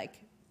to be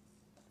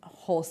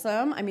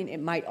wholesome. I mean, it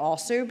might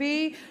also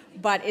be,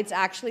 but it's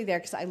actually there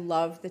because I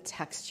love the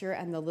texture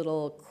and the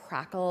little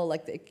crackle.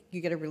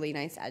 You get a really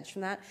nice edge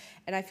from that.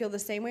 And I feel the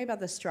same way about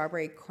the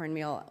strawberry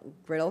cornmeal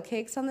griddle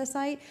cakes on the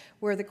site,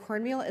 where the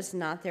cornmeal is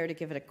not there to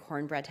give it a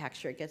cornbread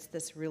texture. It gets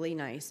this really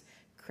nice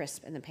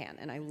crisp in the pan,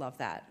 and I love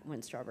that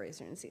when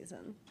strawberries are in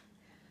season.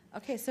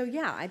 Okay, so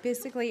yeah, I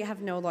basically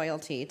have no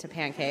loyalty to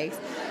pancakes,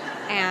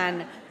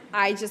 and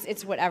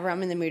it's whatever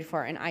I'm in the mood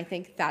for, and I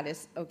think that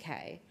is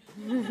okay.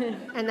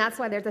 And that's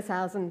why there's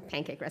 1,000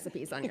 pancake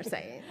recipes on your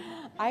site.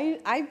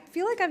 I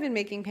feel like I've been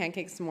making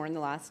pancakes more in the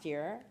last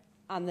year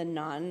on the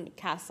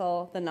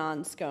non-castle, the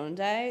non-scone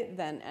day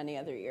than any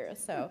other year.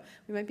 So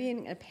we might be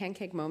in a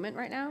pancake moment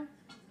right now.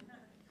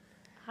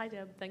 Hi,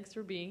 Deb. Thanks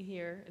for being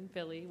here in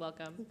Philly.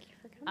 Welcome. Thank you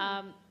for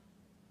coming.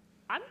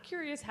 I'm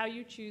curious how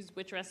you choose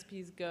which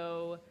recipes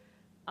go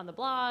on the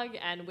blog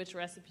and which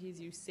recipes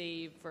you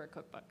save for a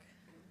cookbook.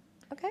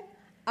 Okay.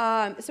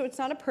 So it's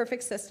not a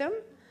perfect system.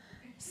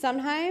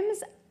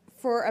 Sometimes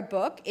For a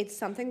book, it's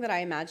something that I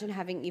imagine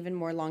having even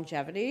more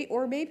longevity,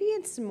 or maybe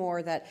it's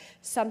more that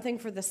something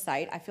for the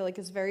site I feel like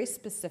is very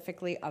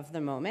specifically of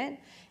the moment,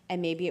 and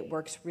maybe it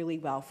works really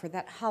well for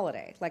that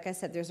holiday. Like I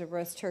said, there's a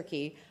roast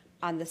turkey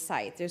on the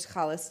site. There's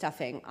challah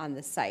stuffing on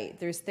the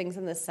site. There's things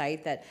on the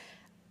site that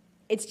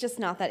it's just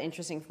not that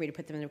interesting for me to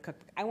put them in a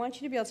cookbook. I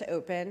want you to be able to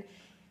open.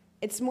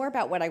 It's more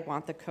about what I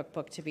want the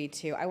cookbook to be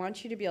too. I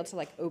want you to be able to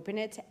like open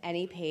it to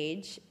any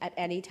page at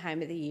any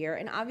time of the year.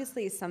 And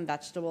obviously some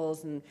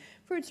vegetables and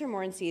fruits are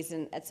more in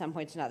season at some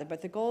point or another.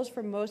 But the goal is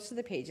for most of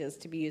the pages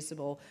to be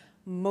usable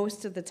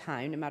most of the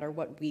time, no matter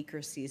what week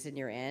or season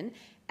you're in.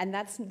 And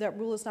that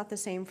rule is not the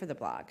same for the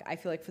blog. I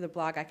feel like for the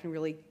blog, I can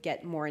really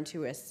get more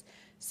into a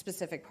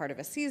specific part of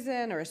a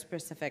season or a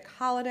specific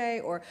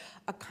holiday or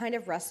a kind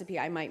of recipe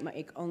I might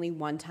make only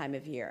one time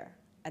of year.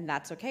 And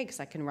that's okay because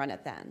I can run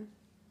it then.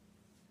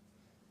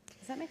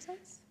 Does that make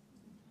sense?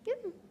 Yeah,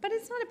 but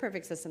it's not a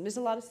perfect system. There's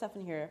a lot of stuff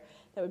in here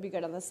that would be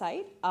good on the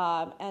site,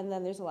 and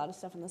then there's a lot of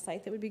stuff on the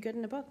site that would be good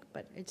in a book,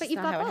 but it's just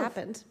not how it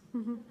happened.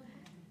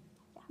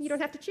 You don't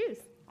have to choose.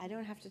 I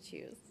don't have to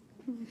choose.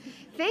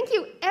 Thank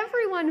you,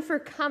 everyone, for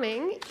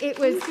coming. It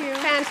was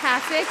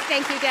fantastic.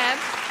 Thank you, Deb.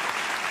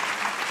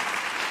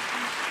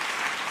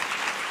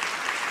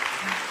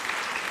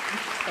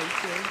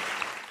 Thank you.